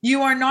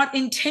you are not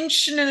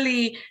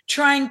intentionally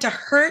trying to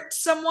hurt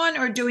someone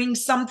or doing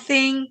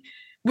something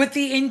with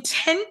the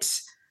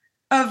intent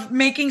of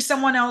making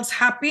someone else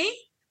happy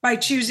by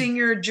choosing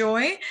your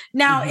joy.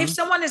 Now, if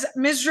someone is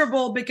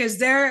miserable because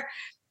their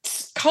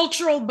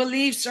cultural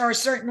beliefs are a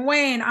certain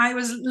way, and I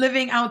was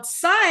living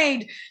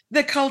outside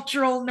the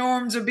cultural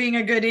norms of being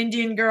a good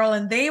Indian girl,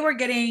 and they were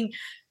getting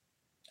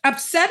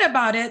upset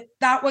about it,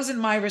 that wasn't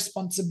my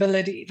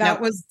responsibility.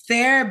 That was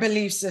their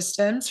belief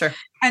systems. Sure.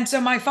 And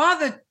so my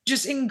father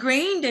just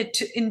ingrained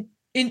it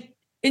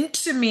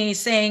into me,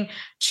 saying,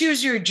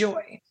 choose your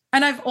joy.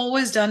 And I've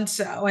always done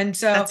so. And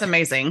so that's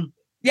amazing.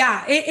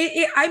 Yeah,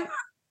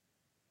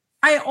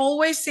 I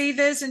always say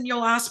this, and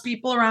you'll ask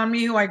people around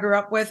me who I grew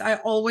up with, I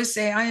always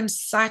say I am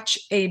such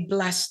a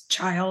blessed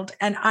child.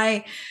 And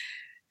I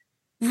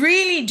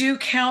really do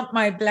count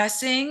my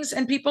blessings.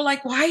 And people are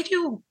like, why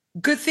do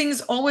good things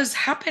always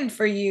happen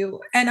for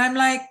you? And I'm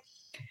like,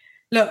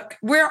 look,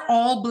 we're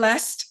all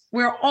blessed.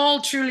 We're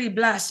all truly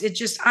blessed.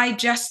 I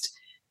just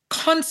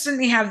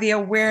constantly have the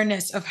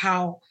awareness of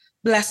how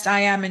blessed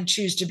I am and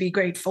choose to be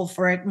grateful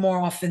for it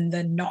more often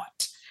than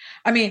not.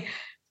 I mean,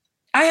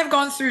 I have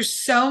gone through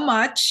so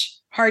much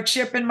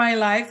hardship in my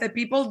life that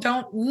people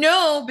don't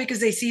know, because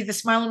they see the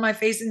smile on my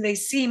face and they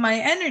see my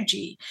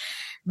energy.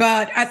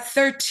 But at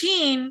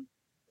 13,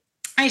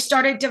 I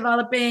started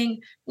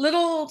developing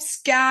little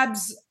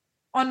scabs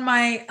on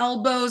my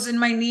elbows and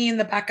my knee and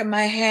the back of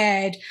my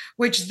head,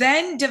 which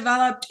then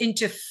developed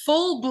into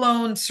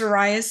full-blown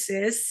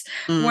psoriasis,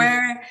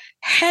 where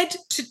head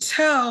to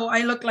toe,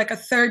 I looked like a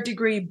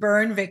third-degree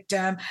burn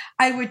victim.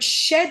 I would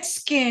shed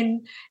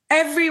skin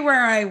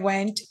everywhere I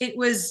went. It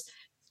was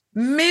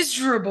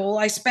miserable.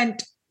 I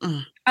spent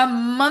a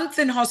month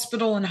in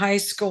hospital in high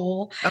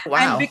school. Oh, wow.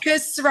 And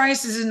because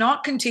psoriasis is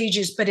not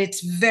contagious, but it's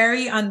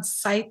very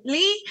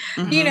unsightly,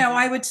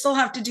 I would still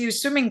have to do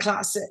swimming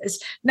classes.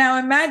 Now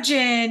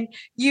imagine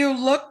you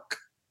look,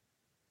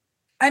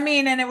 and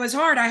it was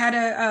hard. I had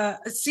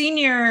a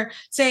senior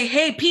say,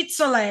 hey,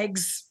 pizza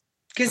legs,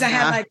 because I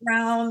had like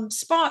round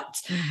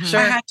spots. Sure.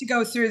 I had to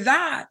go through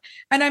that.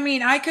 And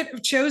I could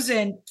have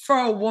chosen, for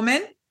a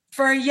woman,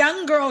 for a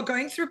young girl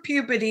going through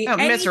puberty.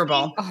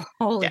 Miserable. Oh,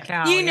 holy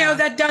cow.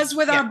 That does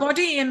with our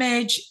body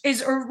image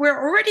we're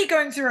already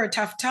going through a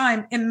tough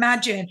time.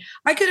 Imagine,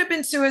 I could have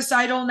been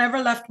suicidal, never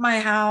left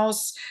my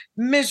house,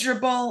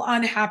 miserable,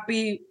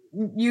 unhappy,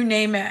 you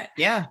name it.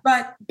 Yeah.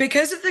 But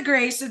because of the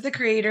grace of the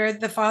Creator,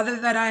 the Father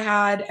that I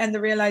had, and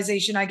the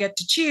realization I get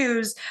to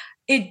choose,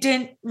 it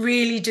didn't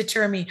really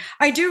deter me.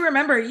 I do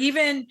remember,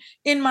 even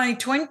in my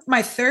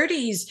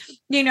 30s,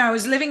 I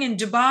was living in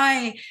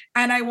Dubai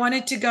and I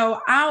wanted to go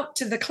out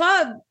to the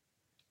club,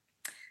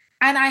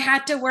 and I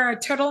had to wear a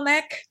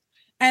turtleneck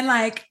and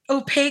like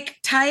opaque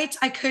tights.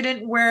 I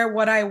couldn't wear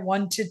what I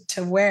wanted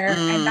to wear.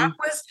 And that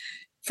was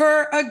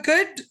for a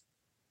good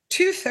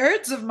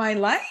 2/3 of my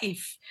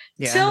life.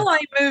 Yeah. Till I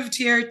moved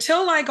here,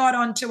 till I got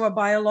onto a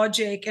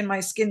biologic and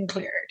my skin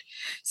cleared.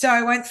 So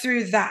I went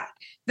through that.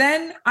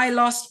 Then I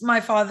lost my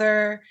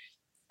father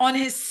on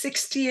his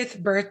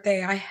 60th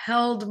birthday. I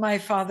held my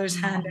father's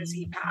hand as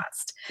he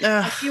passed.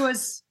 He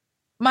was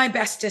my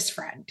bestest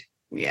friend.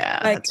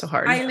 Yeah, that's so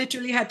hard. I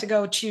literally had to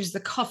go choose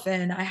the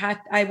coffin.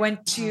 I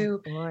went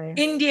to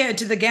India,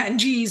 to the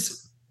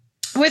Ganges,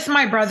 with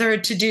my brother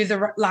to do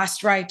the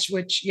last rites,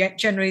 which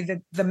generally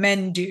the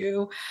men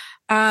do.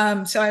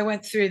 So I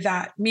went through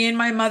that. Me and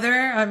my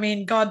mother,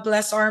 God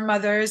bless our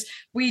mothers,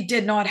 we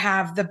did not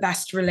have the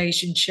best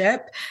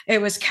relationship. It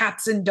was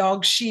cats and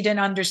dogs. She didn't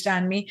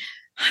understand me.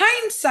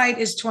 Hindsight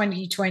is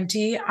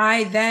 2020.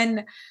 I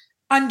then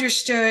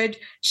understood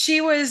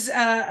she was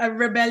a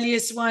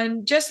rebellious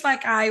one, just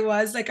like I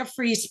was, like a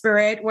free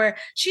spirit, where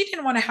she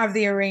didn't want to have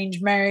the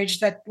arranged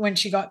marriage that when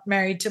she got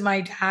married to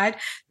my dad,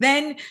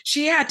 then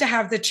she had to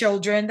have the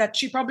children that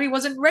she probably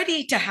wasn't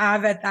ready to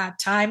have at that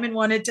time and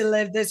wanted to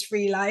live this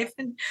free life.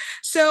 And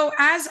so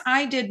as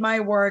I did my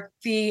work,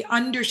 the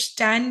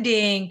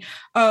understanding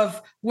of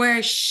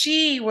where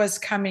she was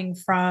coming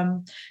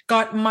from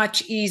got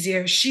much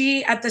easier.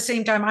 She, at the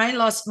same time I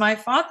lost my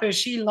father,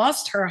 she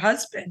lost her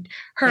husband,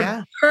 her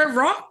her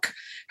rock,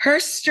 her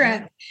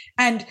strength.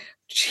 And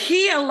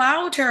he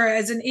allowed her,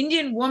 as an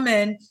Indian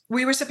woman,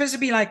 we were supposed to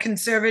be like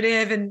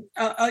conservative and,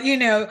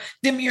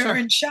 demure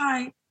and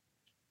shy.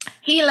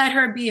 He let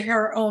her be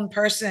her own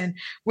person,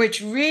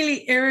 which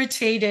really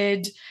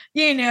irritated,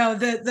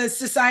 the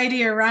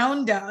society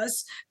around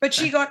us. But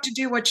she got to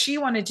do what she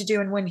wanted to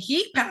do. And when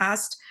he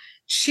passed,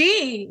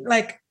 she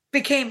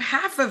became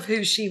half of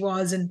who she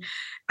was. And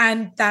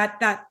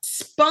that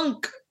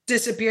spunk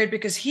disappeared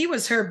because he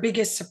was her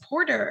biggest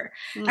supporter.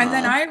 Aww. And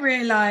then I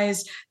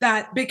realized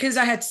that because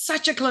I had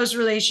such a close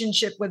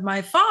relationship with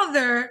my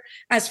father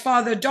as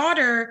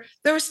father-daughter,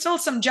 there was still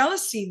some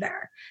jealousy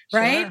there,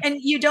 right? Sure.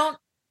 And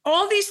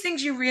all these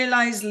things you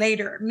realize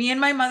later. Me and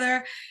my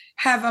mother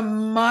have a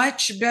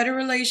much better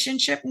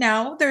relationship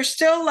now. They're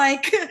still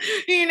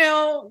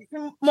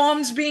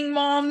moms being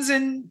moms,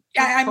 and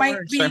I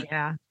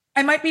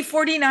might be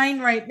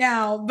 49 right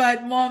now,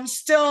 but mom's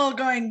still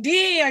going,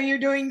 D, are you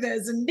doing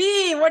this? And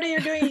D, what are you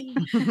doing?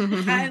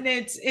 And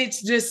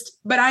it's just,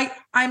 but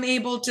I'm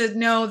able to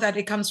know that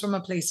it comes from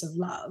a place of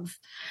love.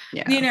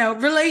 Yeah.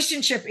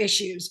 Relationship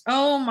issues.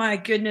 Oh my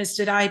goodness,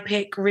 did I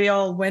pick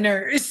real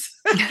winners?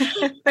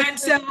 And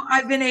so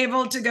I've been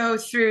able to go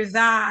through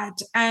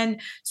that.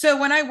 And so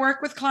when I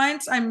work with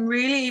clients, I'm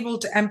really able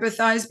to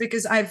empathize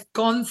because I've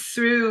gone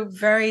through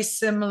very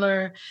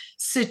similar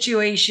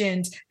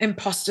situations,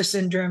 imposter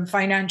syndrome,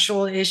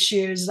 financial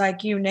issues,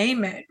 like you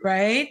name it,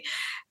 right?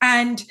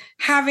 And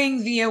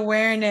having the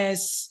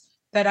awareness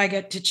that I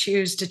get to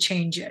choose to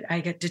change it.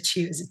 I get to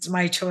choose. It's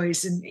my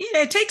choice. And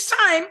it takes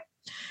time.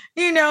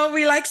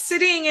 We like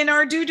sitting in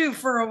our doo-doo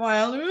for a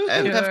while.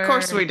 And of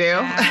course we do.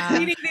 Yeah.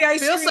 Eating the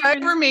ice Feel cream.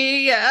 sorry for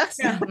me, yes.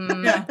 Yeah.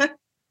 Mm-hmm. Yeah.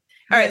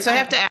 All right, so I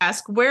have to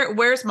ask,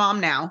 where's mom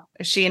now?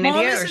 Is she in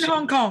India? Mom is in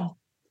Hong Kong.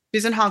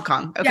 She's in Hong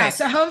Kong. Okay. Yeah,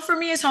 so home for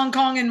me is Hong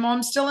Kong, and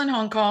mom's still in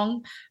Hong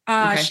Kong.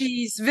 Okay.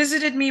 She's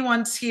visited me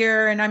once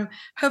here, and I'm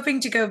hoping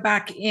to go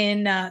back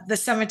in the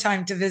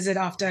summertime to visit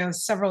after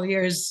several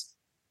years.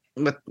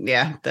 With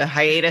the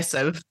hiatus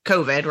of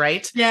COVID,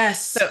 right?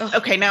 Yes. So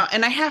okay, now,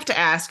 and I have to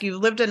ask, you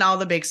lived in all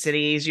the big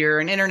cities, you're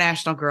an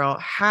international girl.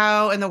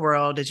 How in the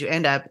world did you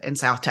end up in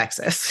South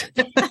Texas?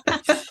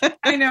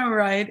 I know,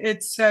 right?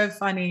 It's so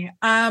funny.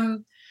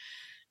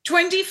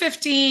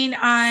 2015,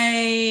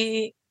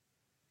 I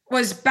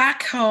was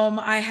back home.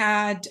 I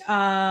had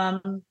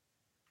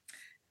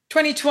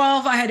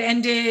 2012, I had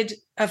ended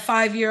a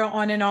 5-year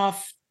on and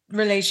off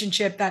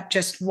relationship that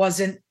just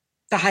wasn't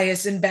the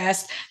highest and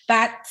best.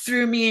 That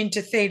threw me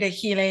into theta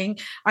healing.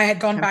 I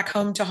had gone back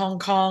home to Hong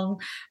Kong.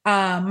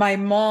 My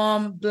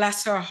mom,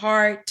 bless her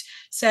heart,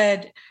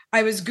 said,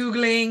 I was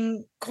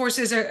Googling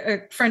courses.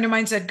 A friend of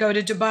mine said, go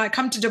to Dubai,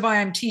 come to Dubai,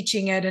 I'm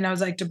teaching it. And I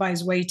was like, Dubai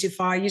is way too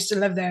far. I used to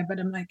live there, but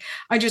I'm like,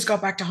 I just got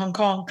back to Hong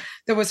Kong.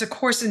 There was a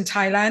course in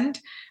Thailand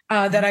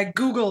that I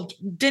Googled,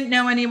 didn't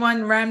know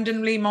anyone,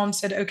 randomly. Mom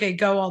said, okay,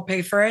 go, I'll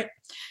pay for it.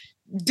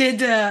 Did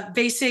the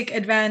basic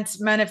advanced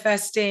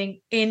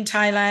manifesting in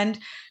Thailand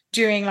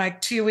during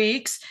 2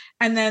 weeks.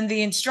 And then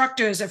the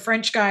instructors, a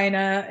French guy and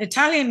an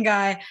Italian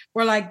guy,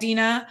 were like,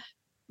 Dina,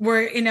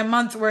 we're in a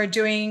month, we're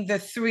doing the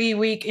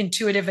 3-week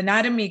intuitive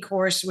anatomy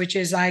course, which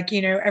is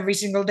every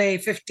single day,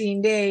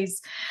 15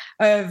 days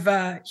of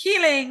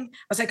healing. I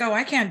was like, oh,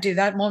 I can't do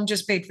that. Mom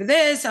just paid for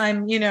this.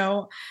 I'm,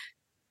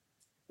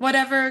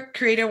 whatever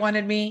creator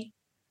wanted me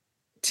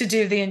to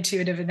do the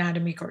intuitive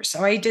anatomy course.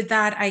 So I did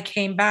that. I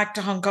came back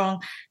to Hong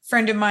Kong.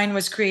 Friend of mine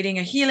was creating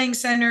a healing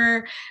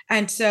center.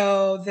 And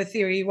so the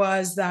theory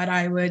was that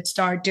I would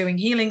start doing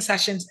healing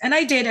sessions. And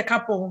I did a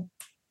couple.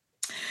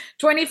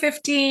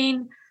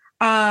 2015,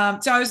 so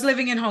I was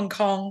living in Hong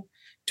Kong.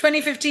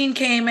 2015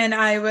 came and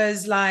I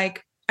was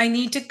like, I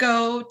need to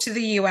go to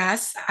the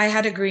US. I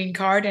had a green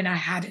card and I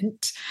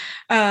hadn't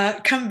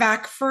come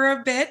back for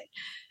a bit.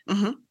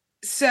 Mm-hmm.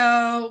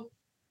 So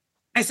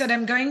I said,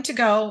 I'm going to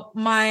go.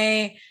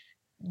 My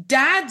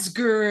dad's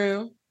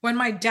guru, when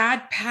my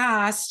dad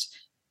passed,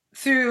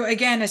 through,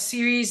 again, a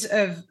series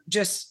of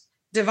just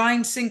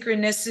divine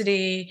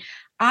synchronicity,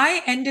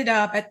 I ended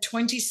up at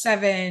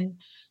 27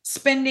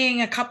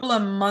 spending a couple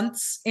of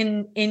months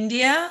in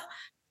India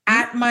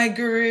at my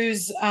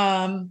guru's, they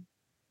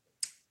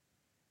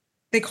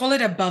call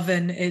it a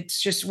bhavan.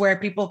 It's just where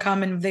people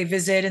come and they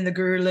visit and the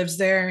guru lives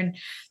there and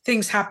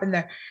things happen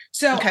there.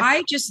 So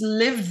I just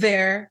lived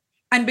there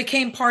and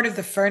became part of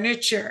the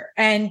furniture.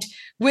 And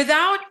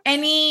without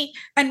any,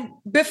 and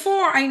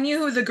before I knew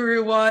who the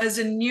guru was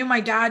and knew my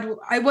dad,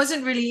 I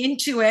wasn't really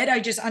into it. I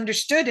just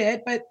understood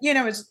it, but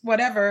it's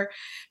whatever.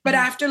 But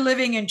after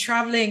living and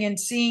traveling and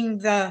seeing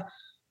the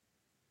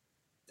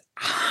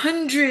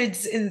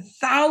hundreds and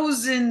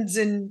thousands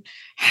and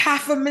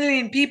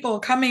 500,000 people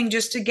coming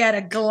just to get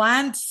a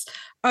glance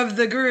of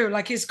the guru,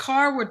 like his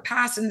car would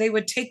pass and they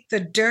would take the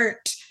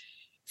dirt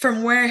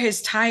from where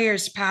his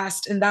tires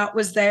passed, and that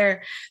was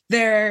their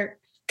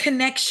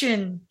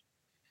connection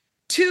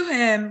to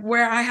him,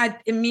 where I had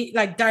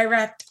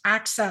direct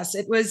access.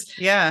 It was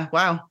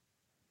wow,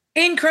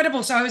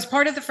 incredible. So I was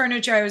part of the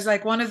furniture. I was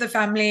like one of the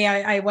family.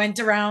 I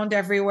went around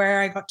everywhere.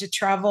 I got to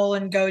travel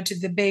and go to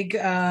the big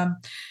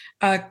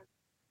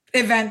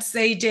events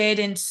they did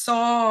and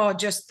saw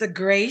just the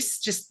grace,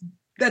 just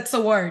that's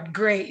the word,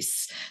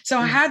 grace. So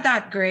I had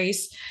that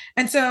grace.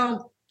 And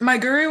so my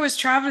guru was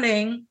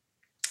traveling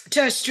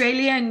to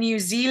Australia and New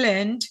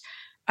Zealand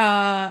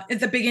at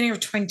the beginning of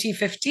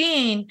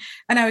 2015.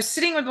 And I was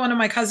sitting with one of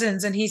my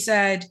cousins and he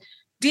said,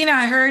 Dina,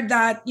 I heard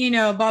that,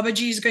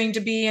 Babaji is going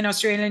to be in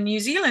Australia and New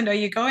Zealand. Are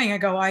you going? I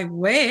go, I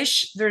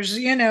wish. I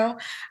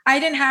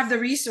didn't have the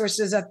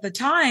resources at the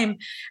time.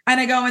 And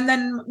I go, and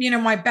then,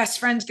 my best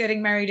friend's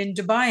getting married in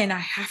Dubai and I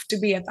have to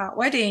be at that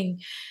wedding.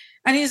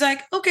 And he's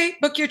like, okay,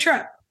 book your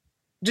trip.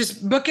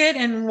 Just book it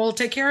and we'll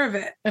take care of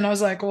it. And I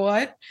was like,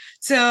 what?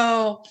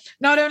 So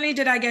not only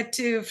did I get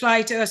to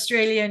fly to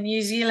Australia and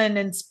New Zealand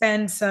and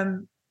spend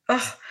some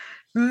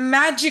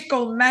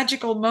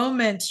magical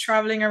moments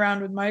traveling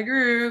around with my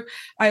guru,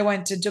 I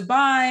went to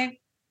Dubai,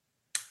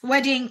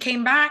 wedding,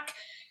 came back,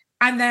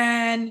 and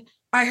then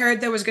I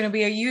heard there was going to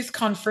be a youth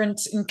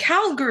conference in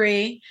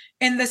Calgary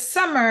in the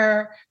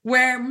summer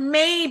where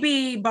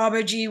maybe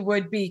Babaji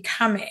would be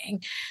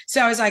coming.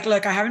 So I was like,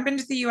 look, I haven't been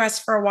to the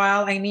US for a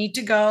while. I need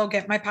to go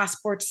get my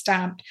passport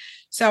stamped.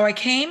 So I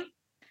came,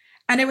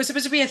 and it was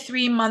supposed to be a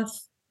 3-month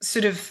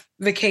sort of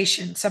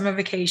vacation, summer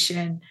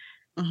vacation.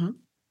 Mm-hmm.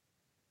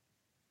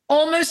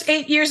 Almost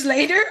 8 years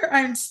later,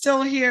 I'm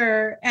still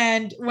here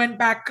and went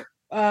back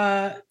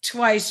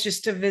twice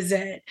just to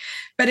visit.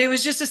 But it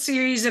was just a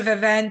series of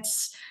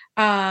events.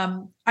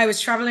 I was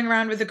traveling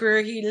around with the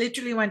guru. He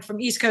literally went from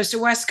East Coast to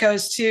West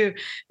Coast to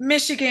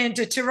Michigan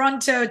to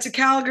Toronto to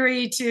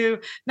Calgary to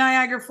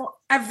Niagara Falls,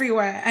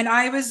 everywhere. And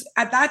I was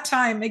at that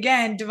time,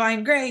 again,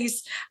 divine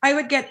grace, I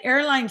would get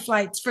airline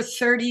flights for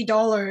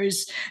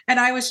 $30. And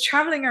I was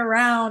traveling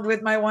around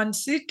with my one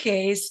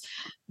suitcase.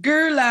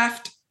 Guru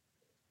left.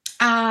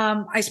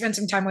 I spent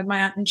some time with my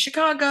aunt in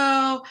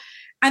Chicago.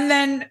 And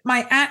then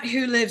my aunt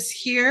who lives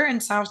here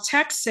in South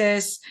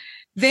Texas,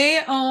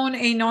 they own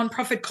a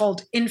nonprofit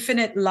called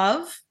Infinite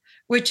Love,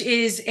 which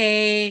is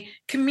a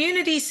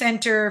community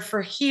center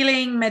for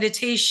healing,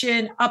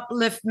 meditation,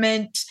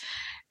 upliftment.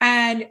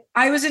 And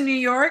I was in New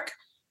York.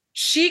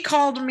 She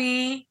called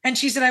me and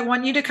she said, I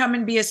want you to come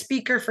and be a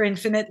speaker for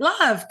Infinite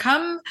Love.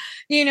 Come,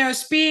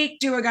 speak,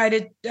 do a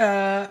guided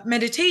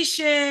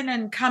meditation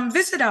and come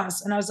visit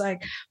us. And I was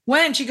like,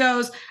 when? She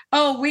goes,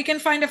 oh, we can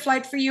find a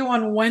flight for you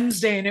on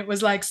Wednesday. And it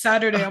was like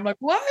Saturday. I'm like,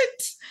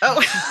 what?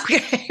 Oh,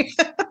 okay.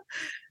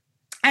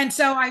 And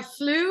so I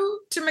flew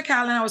to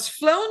McAllen. I was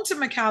flown to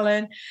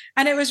McAllen.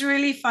 And it was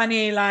really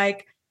funny.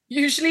 Like,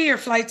 usually your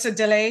flights are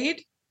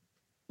delayed.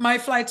 My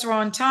flights were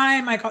on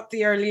time. I got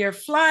the earlier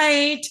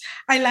flight.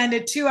 I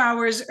landed 2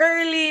 hours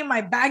early.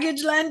 My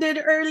baggage landed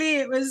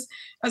early. I was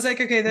like,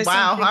 okay, there's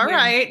something all here.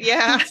 right.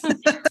 Yeah.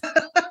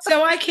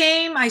 So I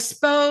came, I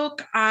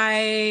spoke,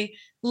 I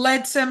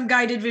led some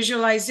guided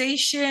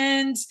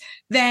visualizations.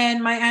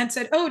 Then my aunt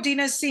said, oh,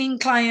 Dina's seeing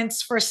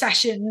clients for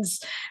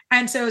sessions.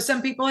 And so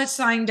some people had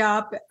signed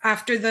up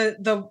after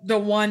the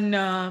one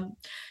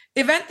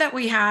event that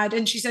we had.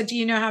 And she said, do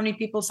you know how many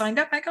people signed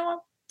up? I go,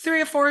 well,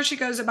 3 or 4. She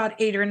goes, about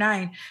 8 or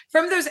 9.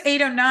 From those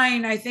 8 or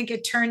 9, I think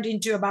it turned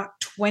into about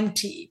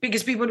 20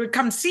 because people would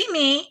come see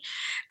me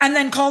and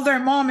then call their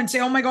mom and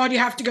say, oh my God, you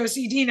have to go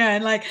see Dina.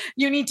 And like,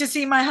 you need to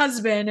see my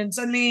husband. And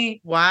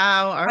suddenly,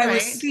 wow, all right. I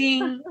was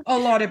seeing a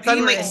lot of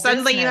people.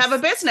 Suddenly you have a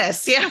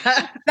business. Yeah.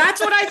 That's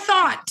what I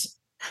thought.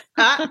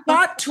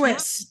 Thought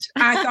twist.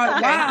 I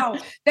thought, wow.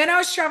 Then I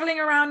was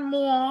traveling around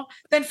more.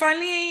 Then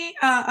finally,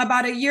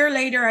 about a year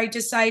later, I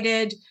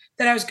decided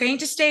that I was going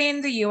to stay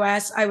in the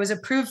US. I was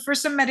approved for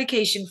some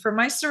medication for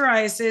my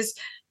psoriasis,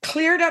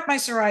 cleared up my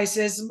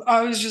psoriasis.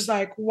 I was just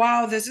like,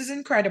 wow, this is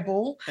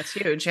incredible. That's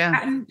huge. Yeah.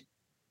 And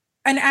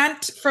an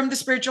aunt from the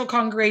spiritual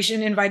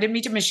congregation invited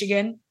me to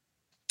Michigan.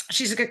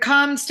 She's like,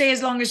 come, stay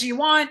as long as you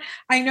want.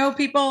 I know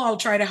people. I'll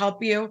try to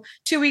help you.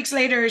 2 weeks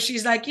later,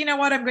 she's like, you know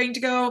what? I'm going to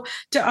go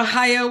to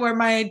Ohio where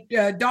my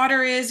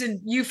daughter is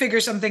and you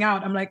figure something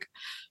out. I'm like,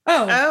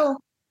 oh,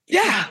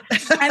 yeah.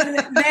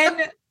 And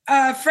then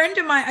a friend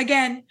of mine,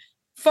 again,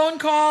 phone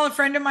call, a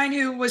friend of mine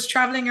who was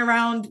traveling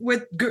around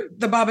with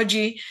the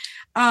Babaji.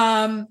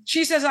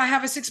 She says, I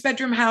have a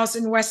 6-bedroom house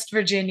in West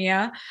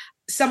Virginia.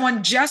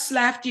 Someone just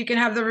left. You can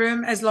have the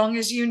room as long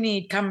as you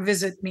need. Come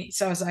visit me.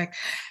 So I was like,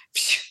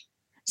 phew.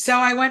 So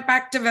I went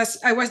back to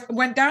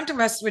went down to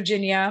West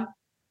Virginia.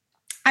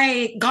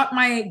 I got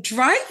my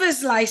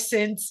driver's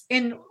license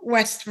in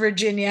West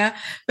Virginia,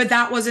 but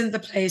that wasn't the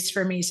place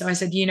for me. So I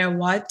said, you know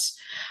what?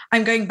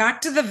 I'm going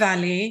back to the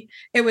Valley.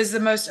 It was the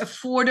most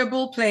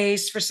affordable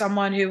place for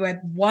someone who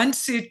had one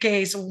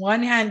suitcase,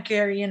 one hand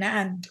carry in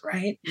hand,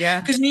 right? Yeah.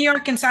 Because New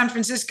York and San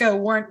Francisco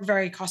weren't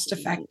very cost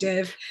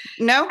effective.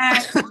 No.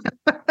 I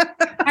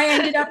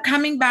ended up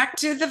coming back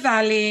to the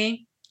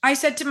Valley. I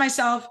said to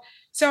myself,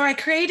 so I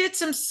created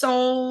some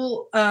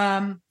soul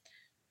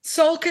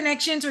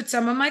connections with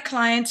some of my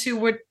clients who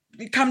would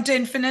come to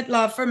Infinite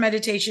Love for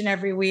meditation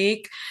every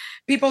week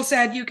people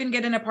said you can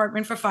get an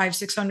apartment for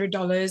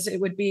 $500-600. It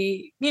would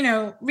be,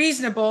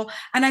 reasonable.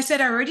 And I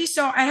said,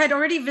 I had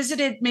already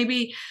visited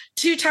maybe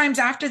 2 times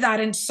after that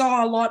and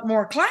saw a lot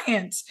more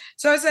clients.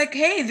 So I was like,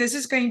 hey, this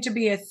is going to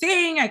be a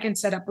thing. I can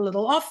set up a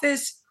little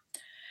office.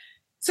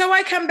 So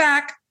I come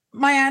back.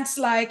 My aunt's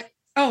like,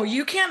 oh,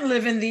 you can't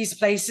live in these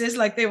places.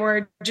 Like, they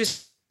were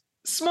just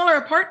smaller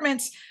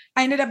apartments.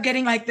 I ended up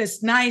getting like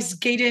this nice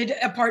gated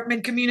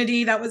apartment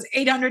community that was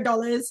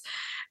 $800.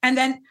 And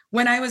then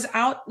when I was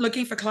out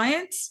looking for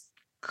clients,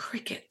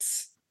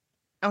 crickets.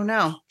 Oh,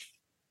 no.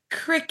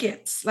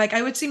 Crickets. Like,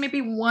 I would see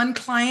maybe one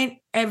client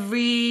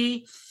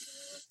every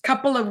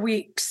couple of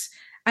weeks.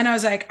 And I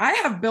was like, I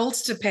have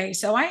bills to pay.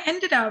 So I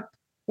ended up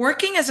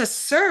working as a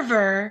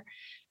server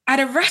at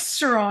a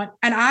restaurant.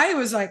 And I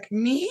was like,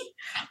 me,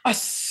 a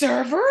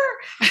server?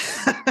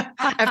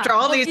 After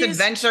all these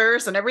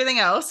adventures and everything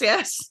else,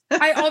 yes.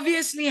 I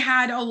obviously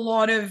had a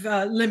lot of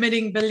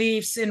limiting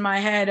beliefs in my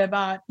head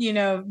about,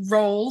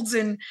 roles.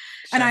 And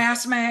I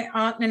asked my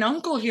aunt and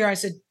uncle here, I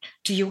said,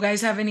 do you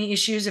guys have any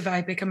issues if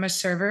I become a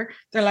server?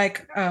 They're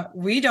like,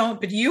 we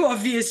don't, but you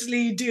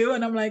obviously do.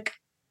 And I'm like,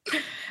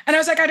 and I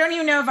was like, I don't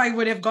even know if I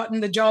would have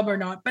gotten the job or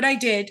not, but I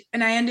did.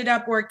 And I ended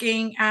up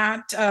working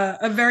at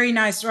a very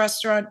nice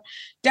restaurant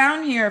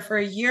down here for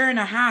 1.5 years,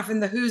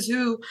 and the who's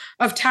who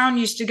of town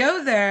used to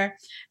go there.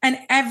 And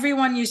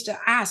everyone used to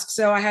ask.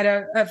 So I had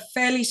a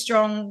fairly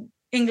strong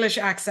English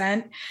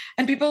accent,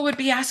 and people would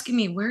be asking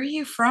me, where are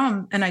you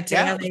from? And I'd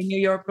say, LA, New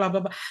York, blah,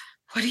 blah, blah.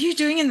 What are you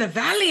doing in the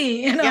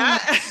Valley?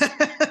 Like,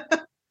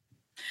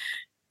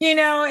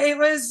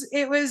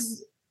 it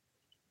was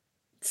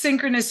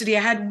synchronicity. I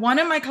had one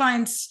of my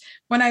clients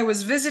when I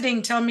was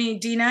visiting tell me,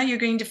 Dina, you're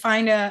going to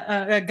find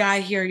a guy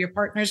here. Your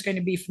partner's going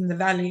to be from the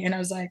Valley. And I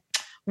was like,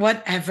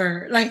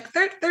 whatever, like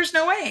there's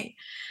no way.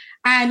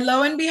 And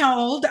lo and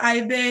behold,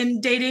 I've been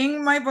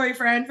dating my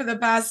boyfriend for the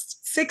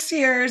past 6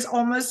 years,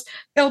 almost.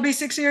 It'll be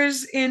 6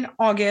 years in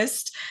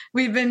August.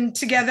 We've been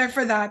together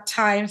for that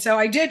time. So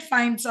I did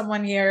find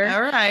someone here.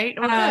 All right.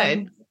 Well,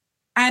 good.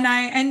 And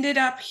I ended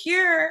up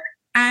here,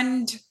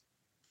 and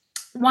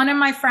one of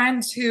my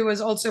friends who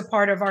was also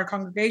part of our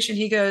congregation,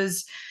 he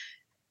goes,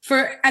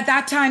 at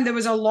that time, there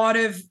was a lot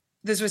of,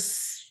 this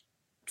was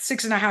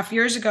 6.5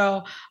 years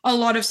ago, a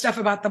lot of stuff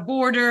about the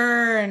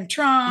border and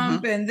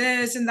Trump and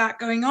this and that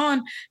going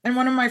on. And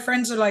one of my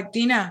friends are like,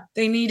 Dina,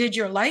 they needed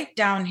your light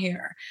down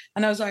here.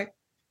 And I was like,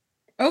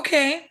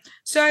 okay.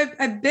 So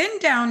I've been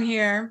down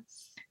here,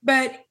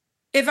 but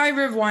if I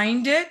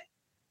rewind it,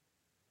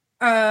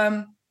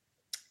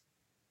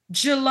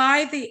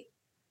 July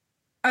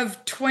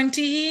of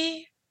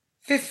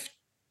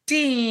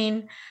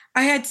 2015,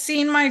 I had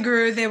seen my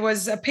guru. There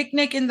was a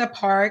picnic in the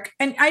park,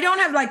 and I don't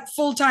have like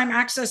full-time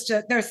access to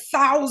it. There are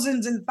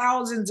thousands and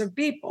thousands of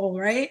people,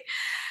 right?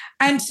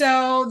 And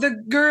so the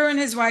guru and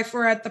his wife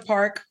were at the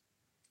park,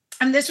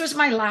 and this was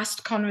my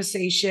last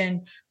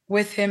conversation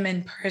with him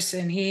in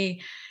person.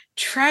 He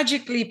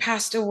tragically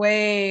passed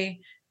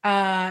away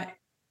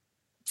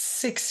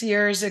 6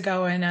 years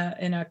ago in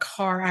a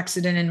car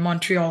accident in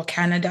Montreal,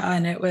 Canada.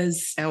 And it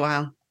was, oh,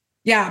 wow.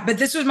 Yeah, but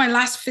this was my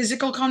last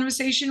physical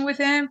conversation with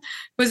him. It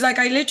was like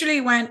I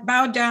literally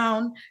bowed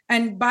down,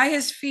 and by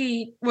his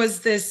feet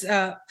was this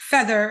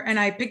feather, and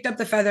I picked up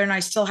the feather, and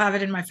I still have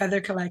it in my feather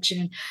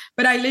collection.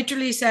 But I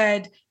literally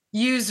said,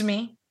 use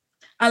me,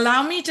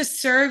 allow me to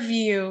serve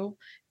you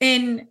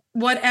in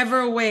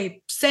whatever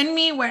way. Send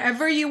me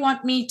wherever you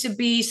want me to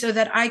be, so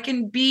that I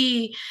can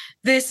be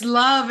this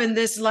love and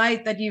this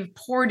light that you've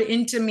poured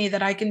into me,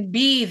 that I can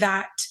be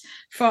that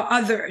for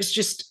others.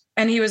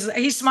 And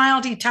he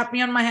smiled, he tapped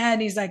me on my head.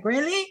 He's like,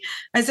 really?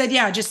 I said,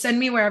 yeah, just send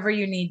me wherever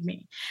you need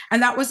me.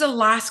 And that was the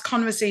last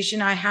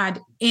conversation I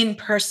had in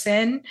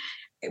person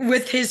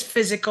with his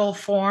physical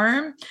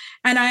form.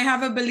 And I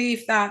have a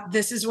belief that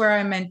this is where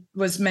I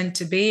was meant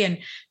to be. And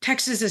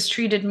Texas has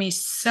treated me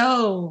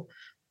so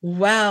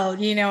well.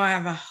 I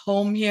have a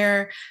home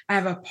here. I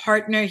have a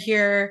partner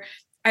here.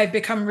 I've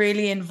become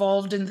really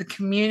involved in the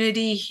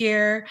community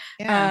here.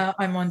 Yeah.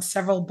 I'm on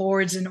several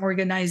boards and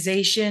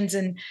organizations,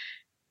 and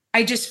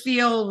I just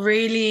feel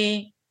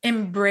really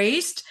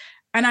embraced.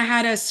 And I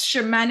had a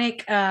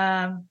shamanic,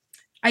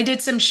 I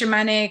did some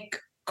shamanic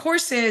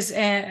courses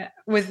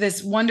with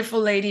this wonderful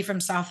lady from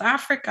South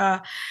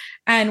Africa.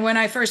 And when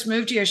I first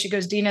moved here, she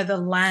goes, Dina, the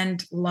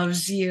land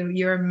loves you.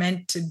 You're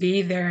meant to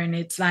be there. And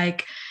it's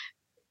like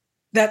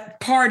that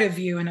part of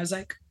you. And I was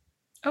like,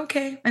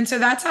 okay. And so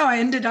that's how I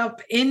ended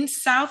up in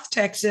South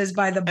Texas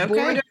by the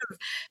border of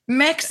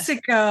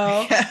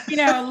Mexico,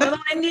 a little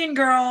Indian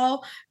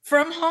girl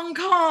from Hong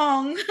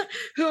Kong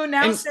who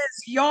now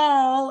says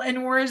y'all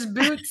and wears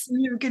boots,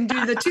 and you can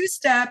do the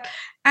 2-step,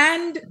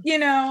 and,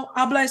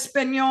 habla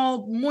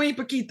español muy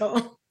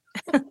poquito.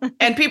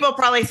 And people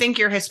probably think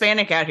you're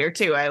Hispanic out here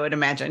too, I would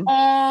imagine.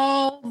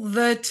 All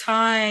the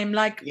time.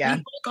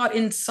 People got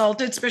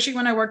insulted, especially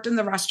when I worked in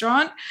the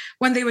restaurant,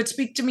 when they would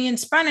speak to me in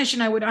Spanish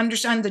and I would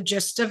understand the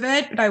gist of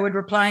it, but I would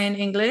reply in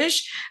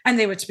English, and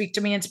they would speak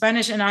to me in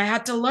Spanish, and I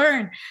had to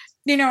learn.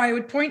 I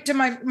would point to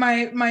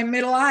my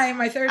middle eye,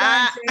 my third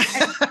eye,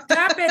 and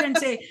tap it and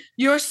say,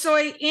 "Yo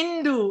soy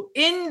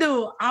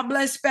Indu, habla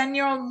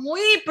español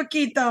muy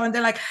poquito." And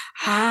they're like,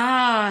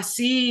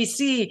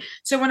 sí.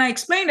 So when I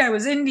explained I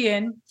was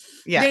Indian,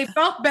 they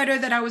felt better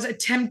that I was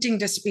attempting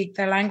to speak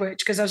their language,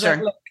 because I was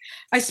like, look,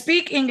 I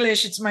speak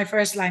English. It's my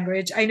first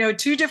language. I know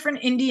 2 different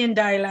Indian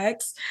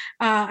dialects.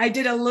 I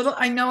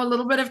know a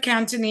little bit of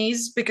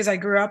Cantonese because I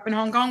grew up in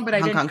Hong Kong, but I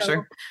didn't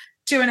go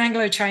to an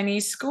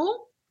Anglo-Chinese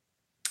school.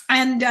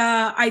 And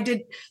I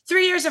did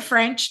 3 years of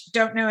French,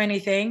 don't know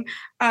anything.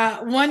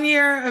 1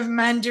 year of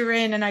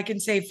Mandarin, and I can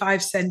say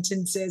 5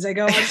 sentences. I'm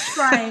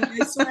trying.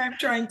 I swear I'm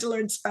trying to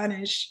learn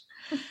Spanish.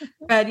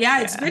 But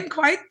it's been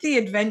quite the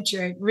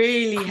adventure. It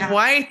really has.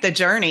 Quite the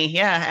journey.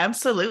 Yeah,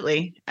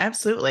 absolutely.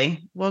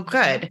 Well,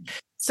 good.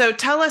 So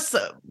tell us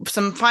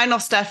some final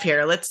stuff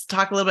here. Let's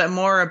talk a little bit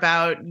more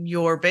about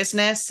your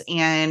business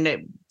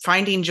and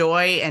finding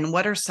joy, and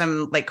what are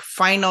some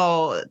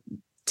final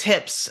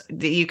tips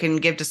that you can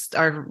give to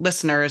our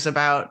listeners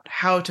about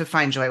how to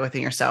find joy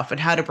within yourself and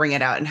how to bring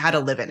it out and how to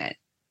live in it.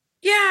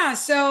 Yeah.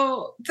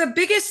 So the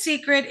biggest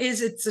secret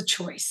is it's a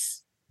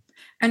choice.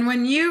 And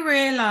when you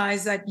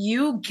realize that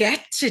you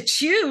get to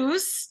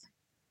choose,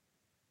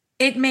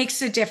 it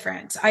makes a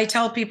difference. I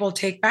tell people,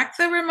 take back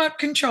the remote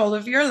control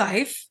of your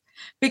life,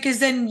 because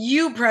then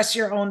you press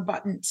your own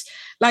buttons.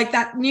 Like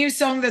that new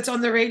song that's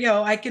on the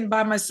radio, I Can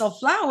Buy Myself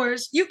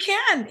Flowers. You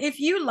can, if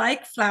you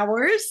like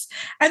flowers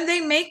and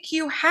they make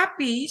you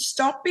happy.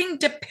 Stop being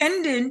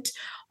dependent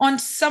on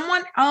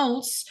someone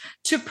else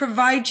to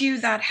provide you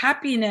that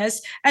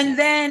happiness, and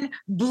then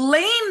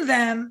blame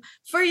them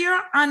for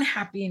your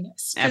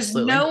unhappiness, because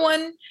no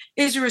one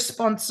is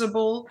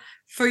responsible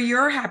for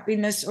your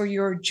happiness or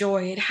your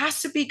joy. It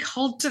has to be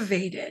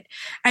cultivated,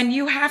 and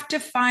you have to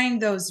find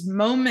those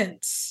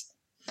moments.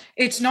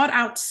 It's not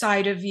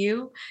outside of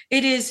you.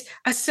 It is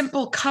a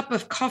simple cup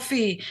of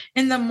coffee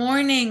in the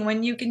morning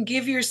when you can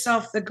give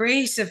yourself the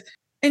grace of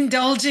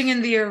indulging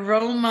in the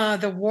aroma,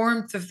 the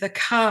warmth of the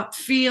cup,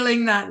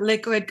 feeling that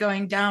liquid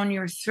going down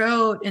your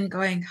throat and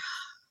going,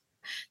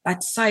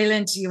 that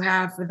silence you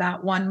have for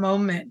that one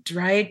moment,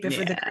 right?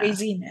 Before the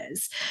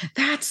craziness.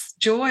 That's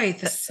joy,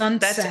 the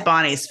sunset. That's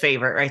Bonnie's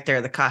favorite right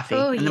there, the coffee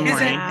in the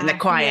morning and the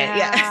quiet.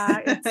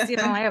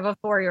 It's, I have a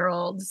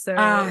 4-year-old.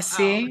 So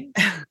see?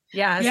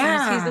 As soon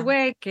as he's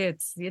awake,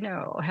 it's,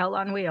 hell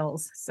on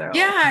wheels. So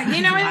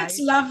and it's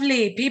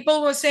lovely.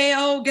 People will say,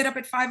 oh, get up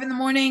at 5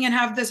 a.m. and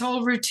have this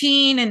whole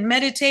routine and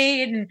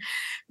meditate and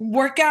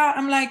work out.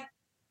 I'm like,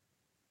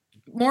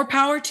 more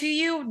power to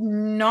you.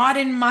 Not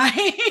in my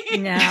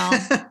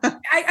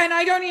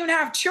I don't even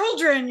have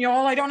children,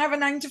 y'all. I don't have a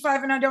 9 to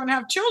 5 and I don't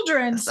have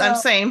children. So I'm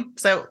same.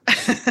 So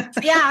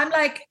I'm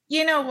like,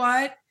 you know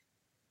what?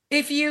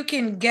 If you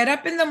can get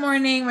up in the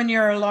morning when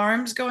your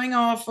alarm's going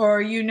off,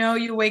 or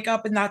you wake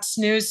up in that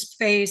snooze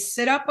phase,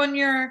 sit up on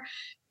your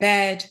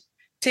bed,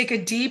 take a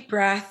deep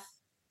breath,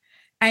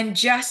 and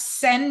just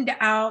send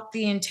out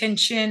the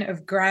intention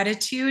of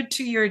gratitude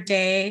to your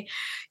day.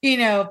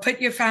 Put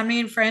your family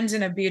and friends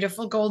in a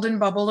beautiful golden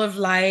bubble of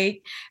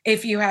light.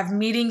 If you have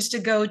meetings to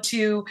go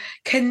to,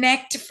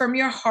 connect from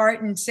your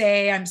heart and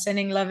say, I'm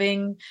sending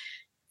loving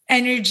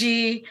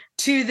energy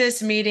to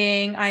this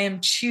meeting. I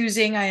am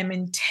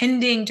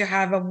intending to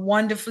have a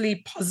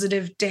wonderfully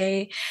positive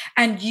day,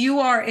 and you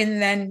are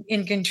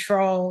in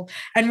control.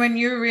 And when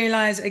you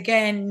realize,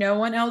 again, no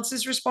one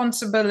else's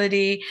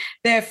responsibility,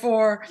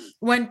 therefore,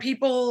 when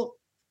people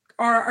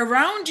are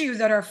around you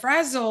that are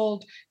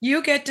frazzled,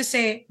 you get to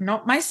say,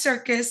 not my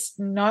circus,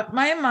 not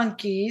my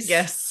monkeys,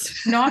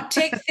 not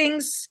take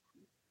things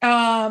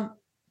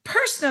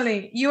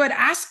personally. You had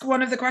asked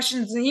one of the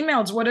questions in the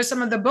emails, what are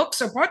some of the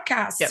books or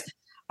podcasts?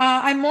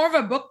 I'm more of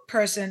a book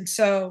person.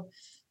 So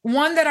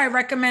one that I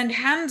recommend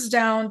hands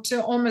down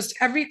to almost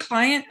every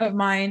client of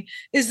mine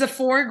is The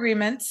 4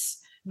 Agreements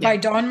by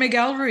Don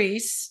Miguel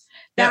Ruiz.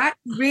 That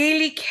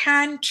really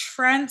can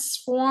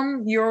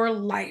transform your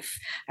life.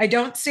 I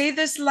don't say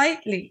this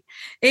lightly.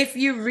 If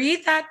you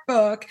read that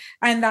book,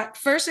 and that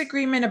first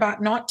agreement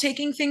about not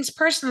taking things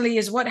personally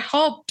is what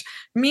helped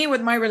me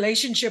with my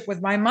relationship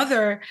with my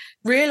mother,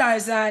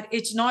 realize that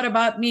it's not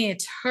about me.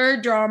 It's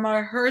her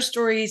drama, her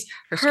stories,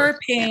 her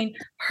pain,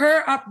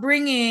 her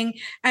upbringing.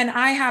 And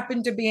I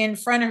happen to be in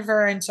front of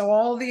her. And so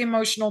all the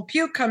emotional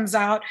puke comes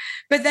out.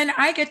 But then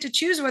I get to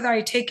choose whether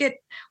I take it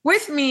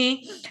with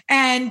me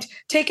and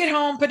take it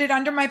home, put it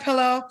under my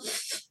pillow.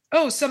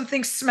 Oh,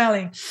 something's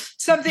smelling.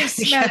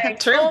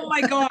 Oh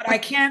my God, I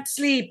can't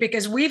sleep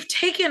because we've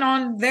taken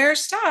on their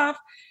stuff.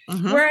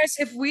 Whereas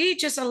if we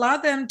just allow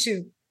them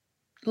to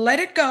let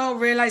it go,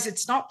 realize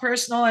it's not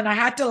personal. And I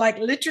had to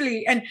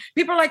literally, and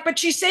people are like, but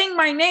she's saying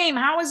my name.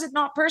 How is it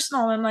not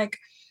personal? I'm like,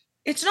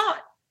 it's not.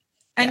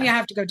 And you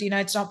have to go, Dina,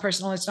 it's not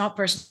personal. It's not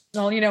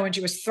personal. When she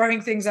was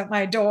throwing things at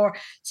my door,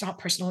 it's not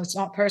personal. It's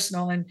not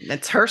personal. And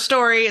it's her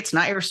story. It's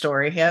not your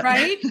story.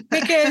 Right?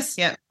 Because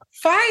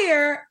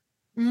fire,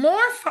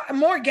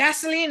 more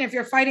gasoline. If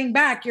you're fighting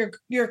back,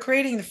 you're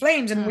creating the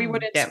flames, and we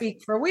wouldn't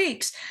speak for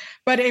weeks.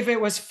 But if it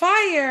was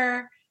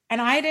fire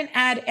and I didn't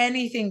add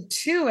anything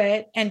to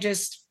it and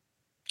just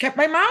kept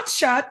my mouth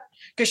shut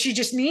because she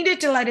just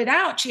needed to let it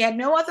out. She had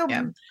no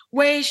other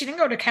way. She didn't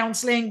go to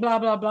counseling, blah,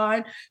 blah, blah.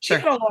 And she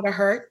had a lot of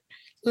hurt.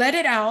 Let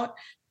it out,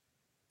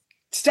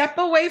 step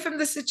away from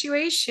the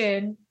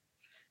situation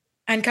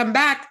and come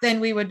back, then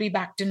we would be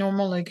back to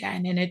normal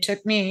again. And it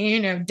took me,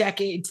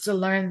 decades to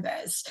learn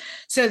this.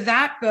 So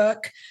that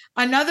book,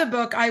 another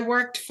book, I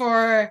worked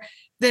for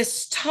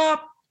this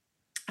top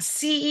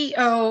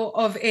CEO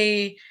of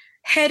a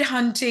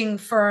headhunting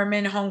firm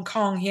in Hong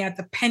Kong. He had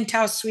the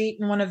penthouse suite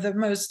in one of the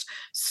most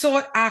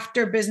sought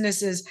after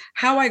businesses.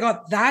 How I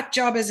got that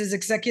job as his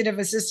executive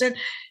assistant,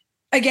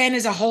 again,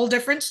 is a whole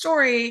different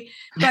story,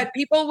 but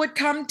people would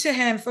come to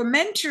him for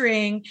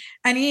mentoring,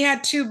 and he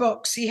had 2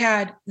 books. He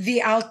had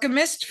The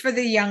Alchemist for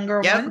the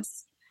younger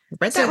ones.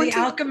 Read that one The too.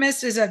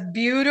 Alchemist is a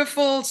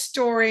beautiful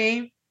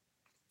story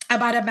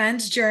about a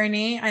man's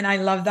journey, and I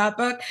love that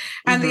book.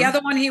 And the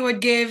other one he would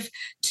give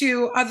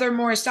to other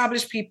more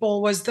established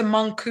people was The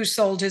Monk Who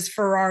Sold His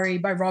Ferrari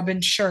by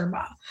Robin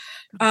Sharma.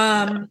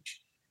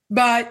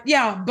 But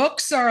yeah,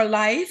 books are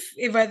life,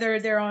 whether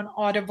they're on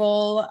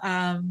Audible.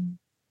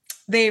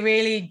 They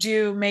really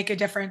do make a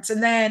difference.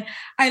 And then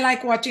I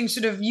like watching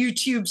sort of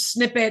YouTube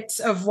snippets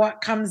of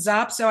what comes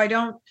up. So I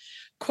don't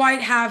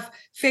quite have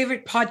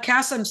favorite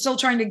podcasts. I'm still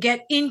trying to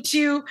get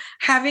into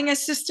having a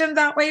system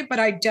that way, but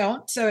I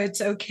don't. So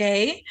it's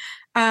okay.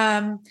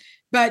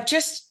 But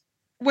just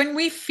when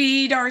we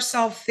feed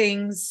ourselves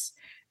things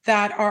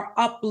that are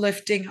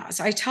uplifting us,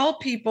 I tell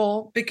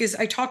people, because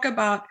I talk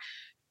about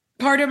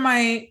part of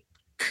my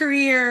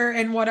career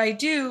and what I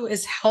do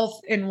is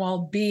health and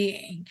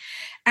well-being.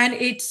 And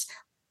it's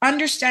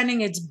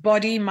understanding its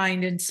body,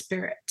 mind, and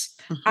spirit.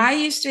 I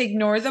used to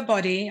ignore the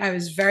body. I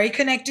was very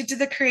connected to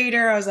the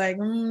creator. I was like,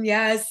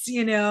 yes,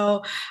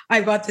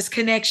 I've got this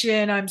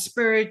connection. I'm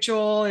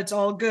spiritual. It's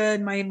all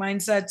good. My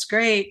mindset's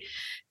great.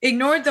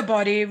 Ignored the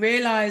body,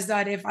 realized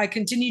that if I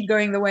continued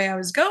going the way I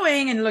was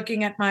going and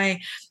looking at my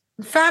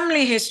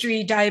family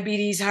history,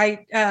 diabetes,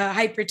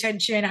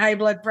 hypertension, high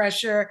blood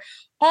pressure,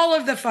 all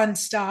of the fun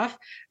stuff,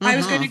 I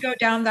was going to go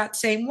down that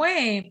same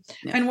way.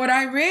 And what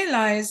I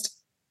realized,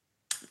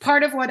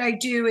 part of what I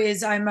do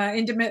is I'm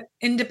an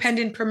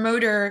independent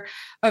promoter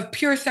of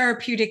pure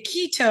therapeutic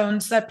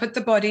ketones that put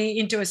the body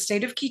into a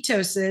state of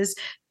ketosis,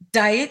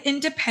 diet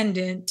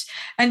independent,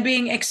 and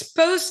being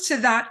exposed to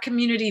that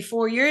community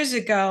 4 years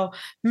ago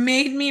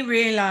made me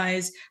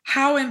realize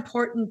how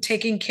important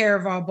taking care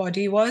of our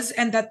body was,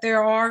 and that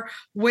there are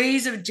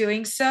ways of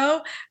doing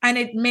so. And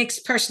it makes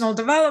personal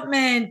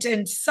development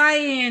and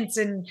science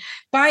and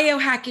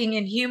biohacking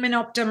and human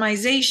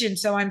optimization.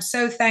 So I'm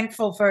so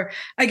thankful for,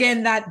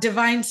 again, that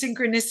divine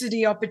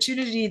synchronicity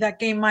opportunity that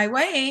came my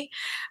way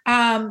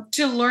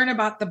to learn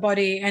about the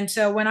body. And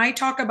so when I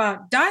talk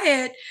about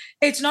diet,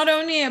 it's not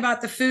only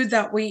about the food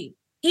that we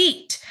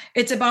eat,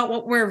 it's about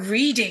what we're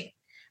reading,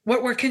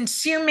 what we're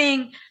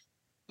consuming,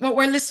 what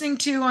we're listening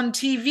to on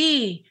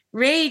TV,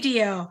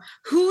 radio,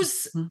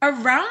 who's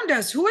around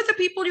us, who are the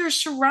people you're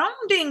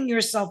surrounding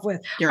yourself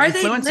with? Your are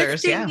they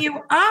influencers, lifting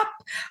you up?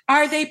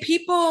 Are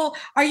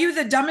you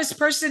the dumbest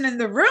person in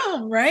the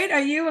room, right?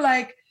 Are you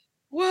like,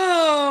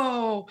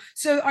 whoa?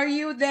 So are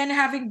you then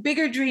having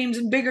bigger dreams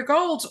and bigger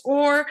goals?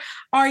 Or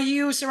are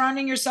you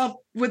surrounding yourself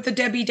with the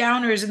Debbie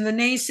Downers and the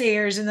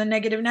naysayers and the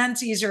negative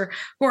Nancys, or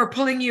who are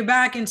pulling you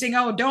back and saying,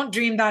 oh, don't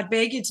dream that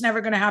big. It's never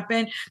going to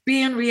happen.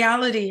 Be in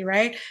reality,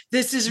 right?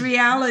 This is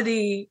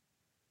reality.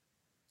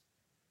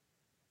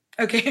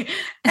 Okay.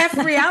 F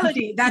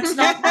reality. That's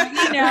not what,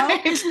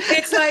 Right.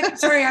 It's like,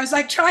 sorry, I was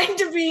like trying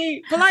to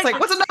be polite. It's like,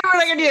 what's another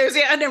word I can use?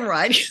 Yeah, never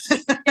mind.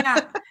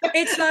 Yeah.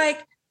 It's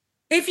like,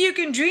 if you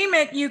can dream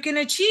it, you can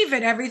achieve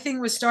it. Everything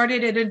was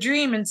started at a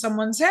dream in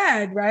someone's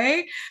head,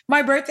 right?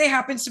 My birthday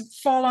happens to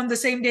fall on the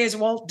same day as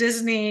Walt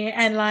Disney,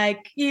 and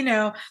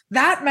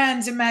that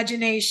man's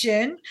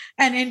imagination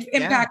and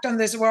impact on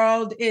this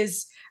world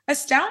is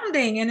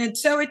astounding. And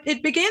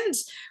it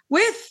begins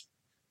with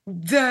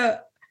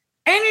the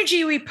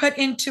energy we put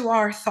into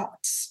our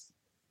thoughts.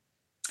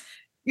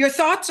 Your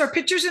thoughts are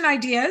pictures and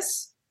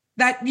ideas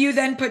that you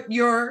then put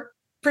your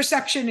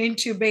perception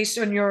into based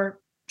on your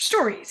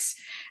stories.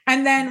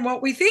 And then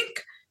what we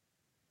think,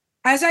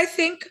 as I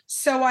think,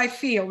 so I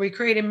feel. We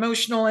create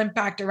emotional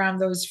impact around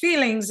those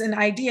feelings and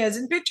ideas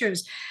and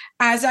pictures.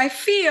 As I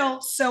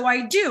feel, so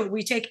I do.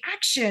 We take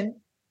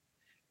action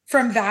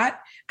from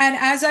that. And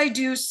as I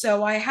do,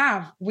 so I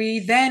have.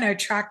 We then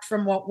attract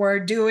from what we're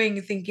doing,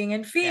 thinking,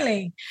 and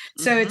feeling.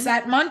 Yeah. So it's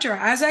that mantra: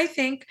 as I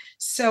think,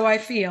 so I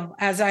feel.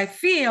 As I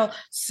feel,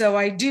 so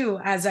I do.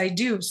 As I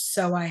do,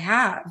 so I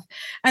have.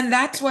 And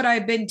that's what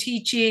I've been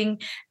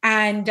teaching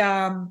and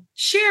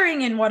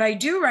sharing in what I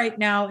do right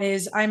now.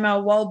 Is I'm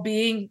a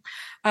well-being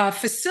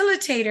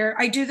facilitator.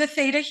 I do the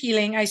theta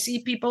healing. I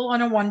see people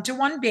on a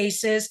one-to-one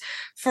basis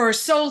for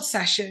soul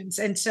sessions.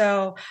 And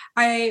so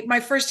my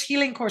first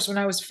healing course when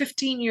I was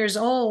 15 years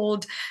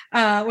old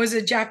was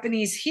a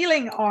Japanese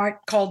healing art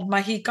called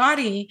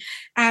Mahikari.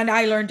 And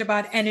I learned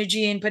about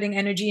energy and putting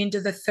energy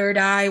into the third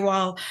eye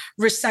while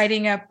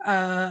reciting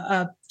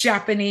a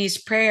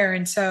Japanese prayer.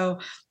 And so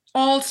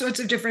all sorts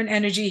of different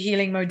energy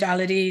healing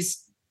modalities,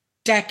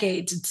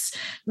 decades. It's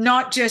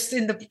not just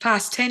in the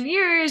past 10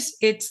 years,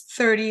 it's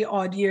 30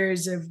 odd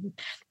years of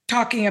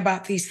talking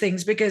about these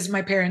things, because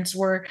my parents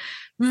were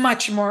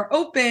much more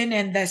open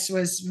and this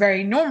was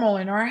very normal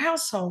in our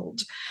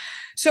household.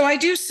 So I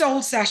do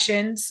soul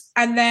sessions,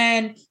 and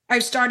then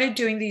I've started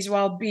doing these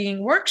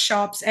well-being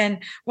workshops.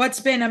 And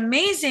what's been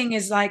amazing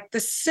is like the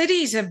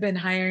cities have been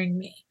hiring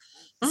me.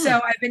 So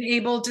I've been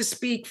able to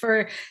speak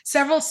for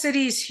several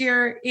cities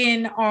here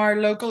in our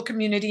local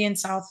community in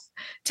South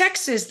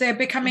Texas. They're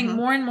becoming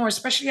more and more,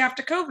 especially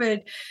after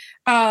COVID,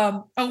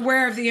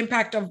 aware of the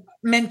impact of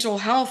mental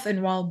health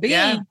and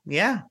well-being.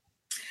 Yeah.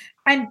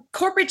 And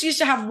corporates used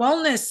to have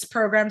wellness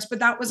programs, but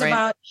that was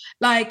about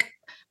like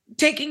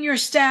taking your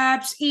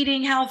steps,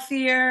 eating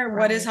healthier. Right.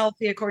 What is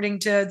healthy according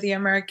to the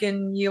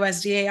American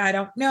USDA? I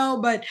don't know,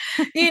 but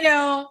you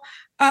know,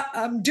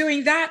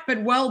 doing that.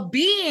 But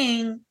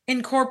well-being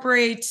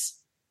incorporates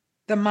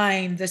the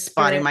mind, the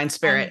spirit, body, mind,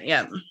 spirit.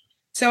 Yeah.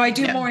 So I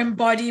do more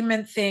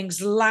embodiment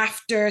things,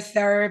 laughter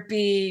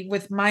therapy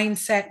with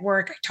mindset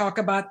work. I talk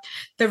about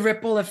the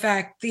ripple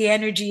effect, the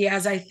energy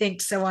as I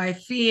think, so I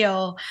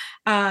feel.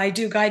 I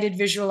do guided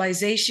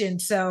visualization.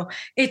 So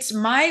it's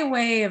my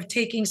way of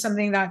taking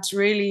something that's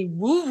really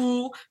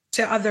woo-woo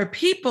to other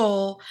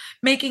people,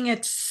 making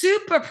it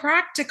super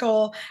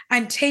practical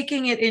and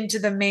taking it into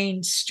the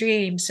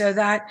mainstream so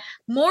that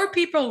more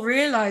people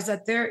realize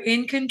that they're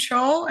in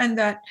control and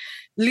that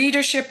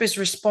leadership is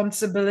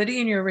responsibility,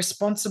 and your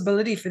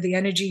responsibility for the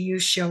energy you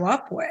show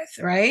up with,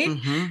 right?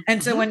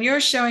 And so when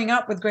you're showing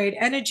up with great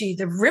energy,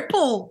 the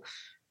ripple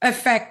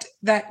effect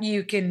that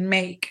you can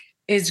make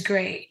is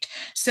great.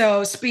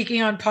 So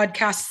speaking on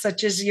podcasts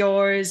such as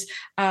yours,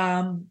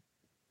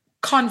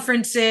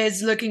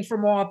 conferences, looking for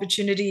more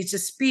opportunities to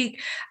speak.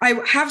 I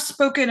have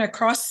spoken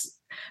across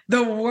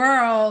the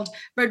world,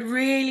 but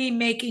really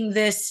making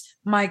this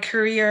my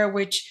career,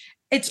 which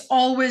it's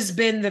always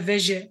been the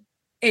vision.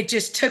 It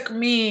just took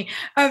me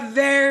a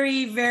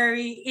very,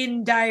 very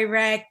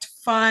indirect,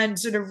 fun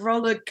sort of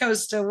roller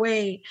coaster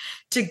way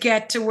to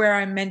get to where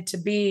I'm meant to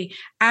be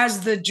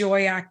as the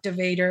joy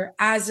activator,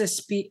 as a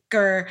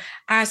speaker,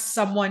 as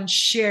someone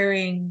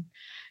sharing,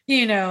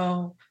 you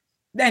know,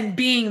 and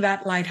being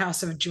that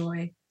lighthouse of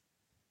joy.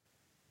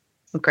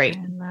 Great.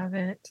 I love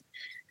it.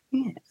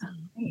 Yeah.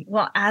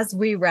 Well, as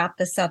we wrap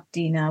this up,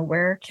 Dina,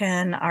 where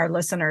can our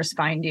listeners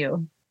find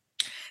you?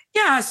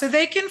 Yeah, so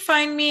they can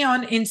find me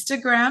on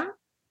Instagram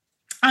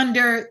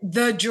under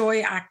The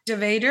Joy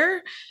Activator.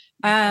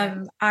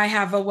 I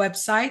have a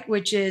website,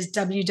 which is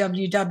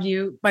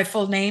my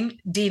full name,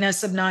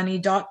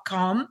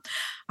 dinasabnani.com.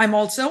 I'm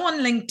also on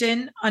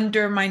LinkedIn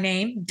under my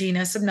name,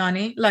 Dina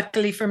Sabnani.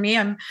 Luckily for me,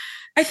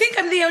 I think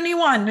I'm the only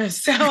one.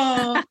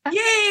 So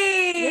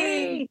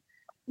yay!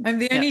 I'm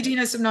the only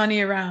Dina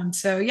Sabnani around.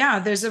 So yeah,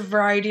 there's a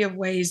variety of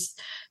ways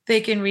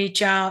they can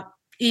reach out.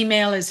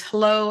 Email is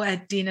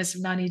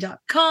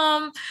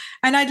hello@dinasabnani.com.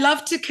 And I'd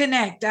love to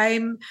connect.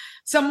 I'm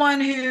someone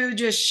who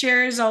just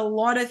shares a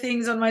lot of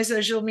things on my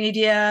social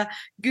media,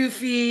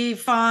 goofy,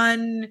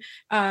 fun,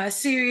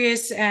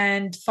 serious,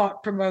 and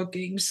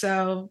thought-provoking.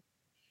 So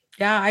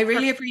yeah, I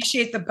really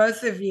appreciate the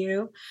both of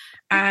you.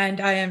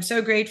 And I am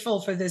so grateful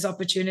for this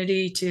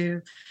opportunity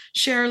to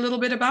share a little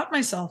bit about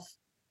myself.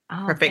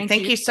 Oh, perfect.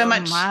 Thank you so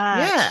much.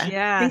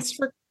 Yeah. Thanks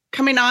for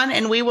coming on.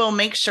 And we will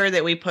make sure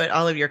that we put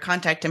all of your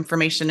contact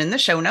information in the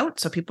show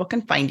notes so people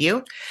can find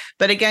you.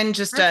 But again,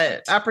 just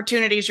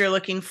opportunities you're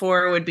looking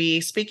for would be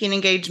speaking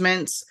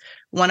engagements,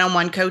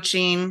 one-on-one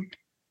coaching,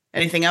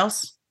 anything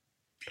else?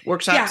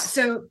 Workshops? Yeah.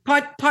 So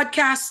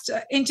podcast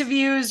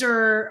interviews,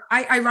 or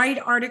I write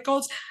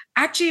articles.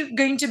 Actually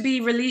going to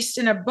be released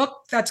in a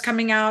book that's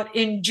coming out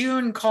in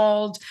June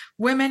called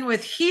Women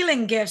with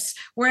Healing Gifts,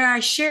 where I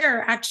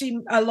share actually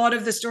a lot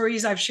of the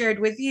stories I've shared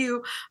with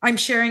you. I'm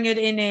sharing it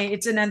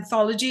it's an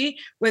anthology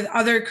with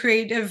other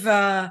creative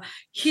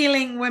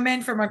healing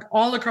women from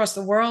all across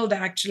the world,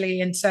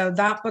 actually. And so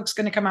that book's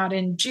going to come out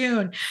in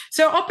June.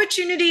 So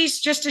opportunities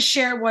just to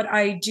share what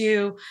I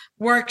do,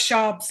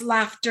 workshops,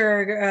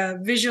 laughter,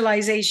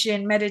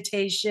 visualization,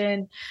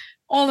 meditation,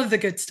 all of the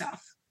good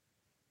stuff.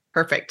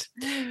 Perfect.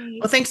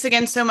 Well, thanks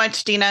again so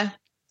much, Dina.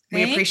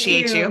 We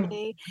appreciate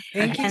you.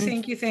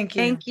 Thank you.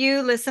 Thank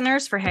you,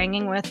 listeners, for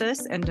hanging with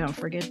us. And don't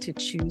forget to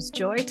choose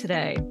joy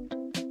today.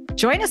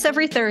 Join us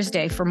every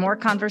Thursday for more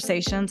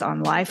conversations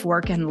on life,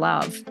 work, and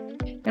love.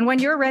 And when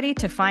you're ready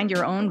to find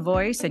your own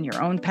voice and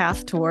your own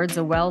path towards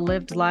a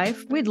well-lived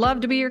life, we'd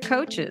love to be your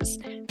coaches.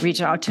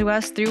 Reach out to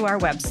us through our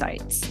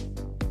websites.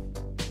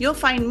 You'll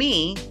find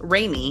me,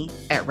 Rainey,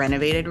 at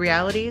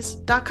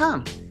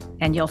renovatedrealities.com.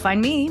 And you'll find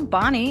me,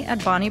 Bonnie, at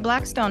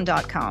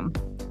bonnieblackstone.com.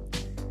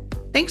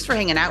 Thanks for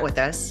hanging out with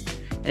us.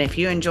 And if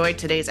you enjoyed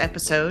today's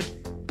episode,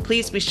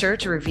 please be sure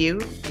to review,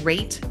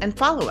 rate, and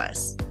follow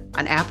us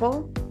on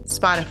Apple,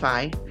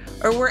 Spotify,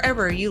 or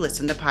wherever you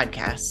listen to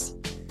podcasts.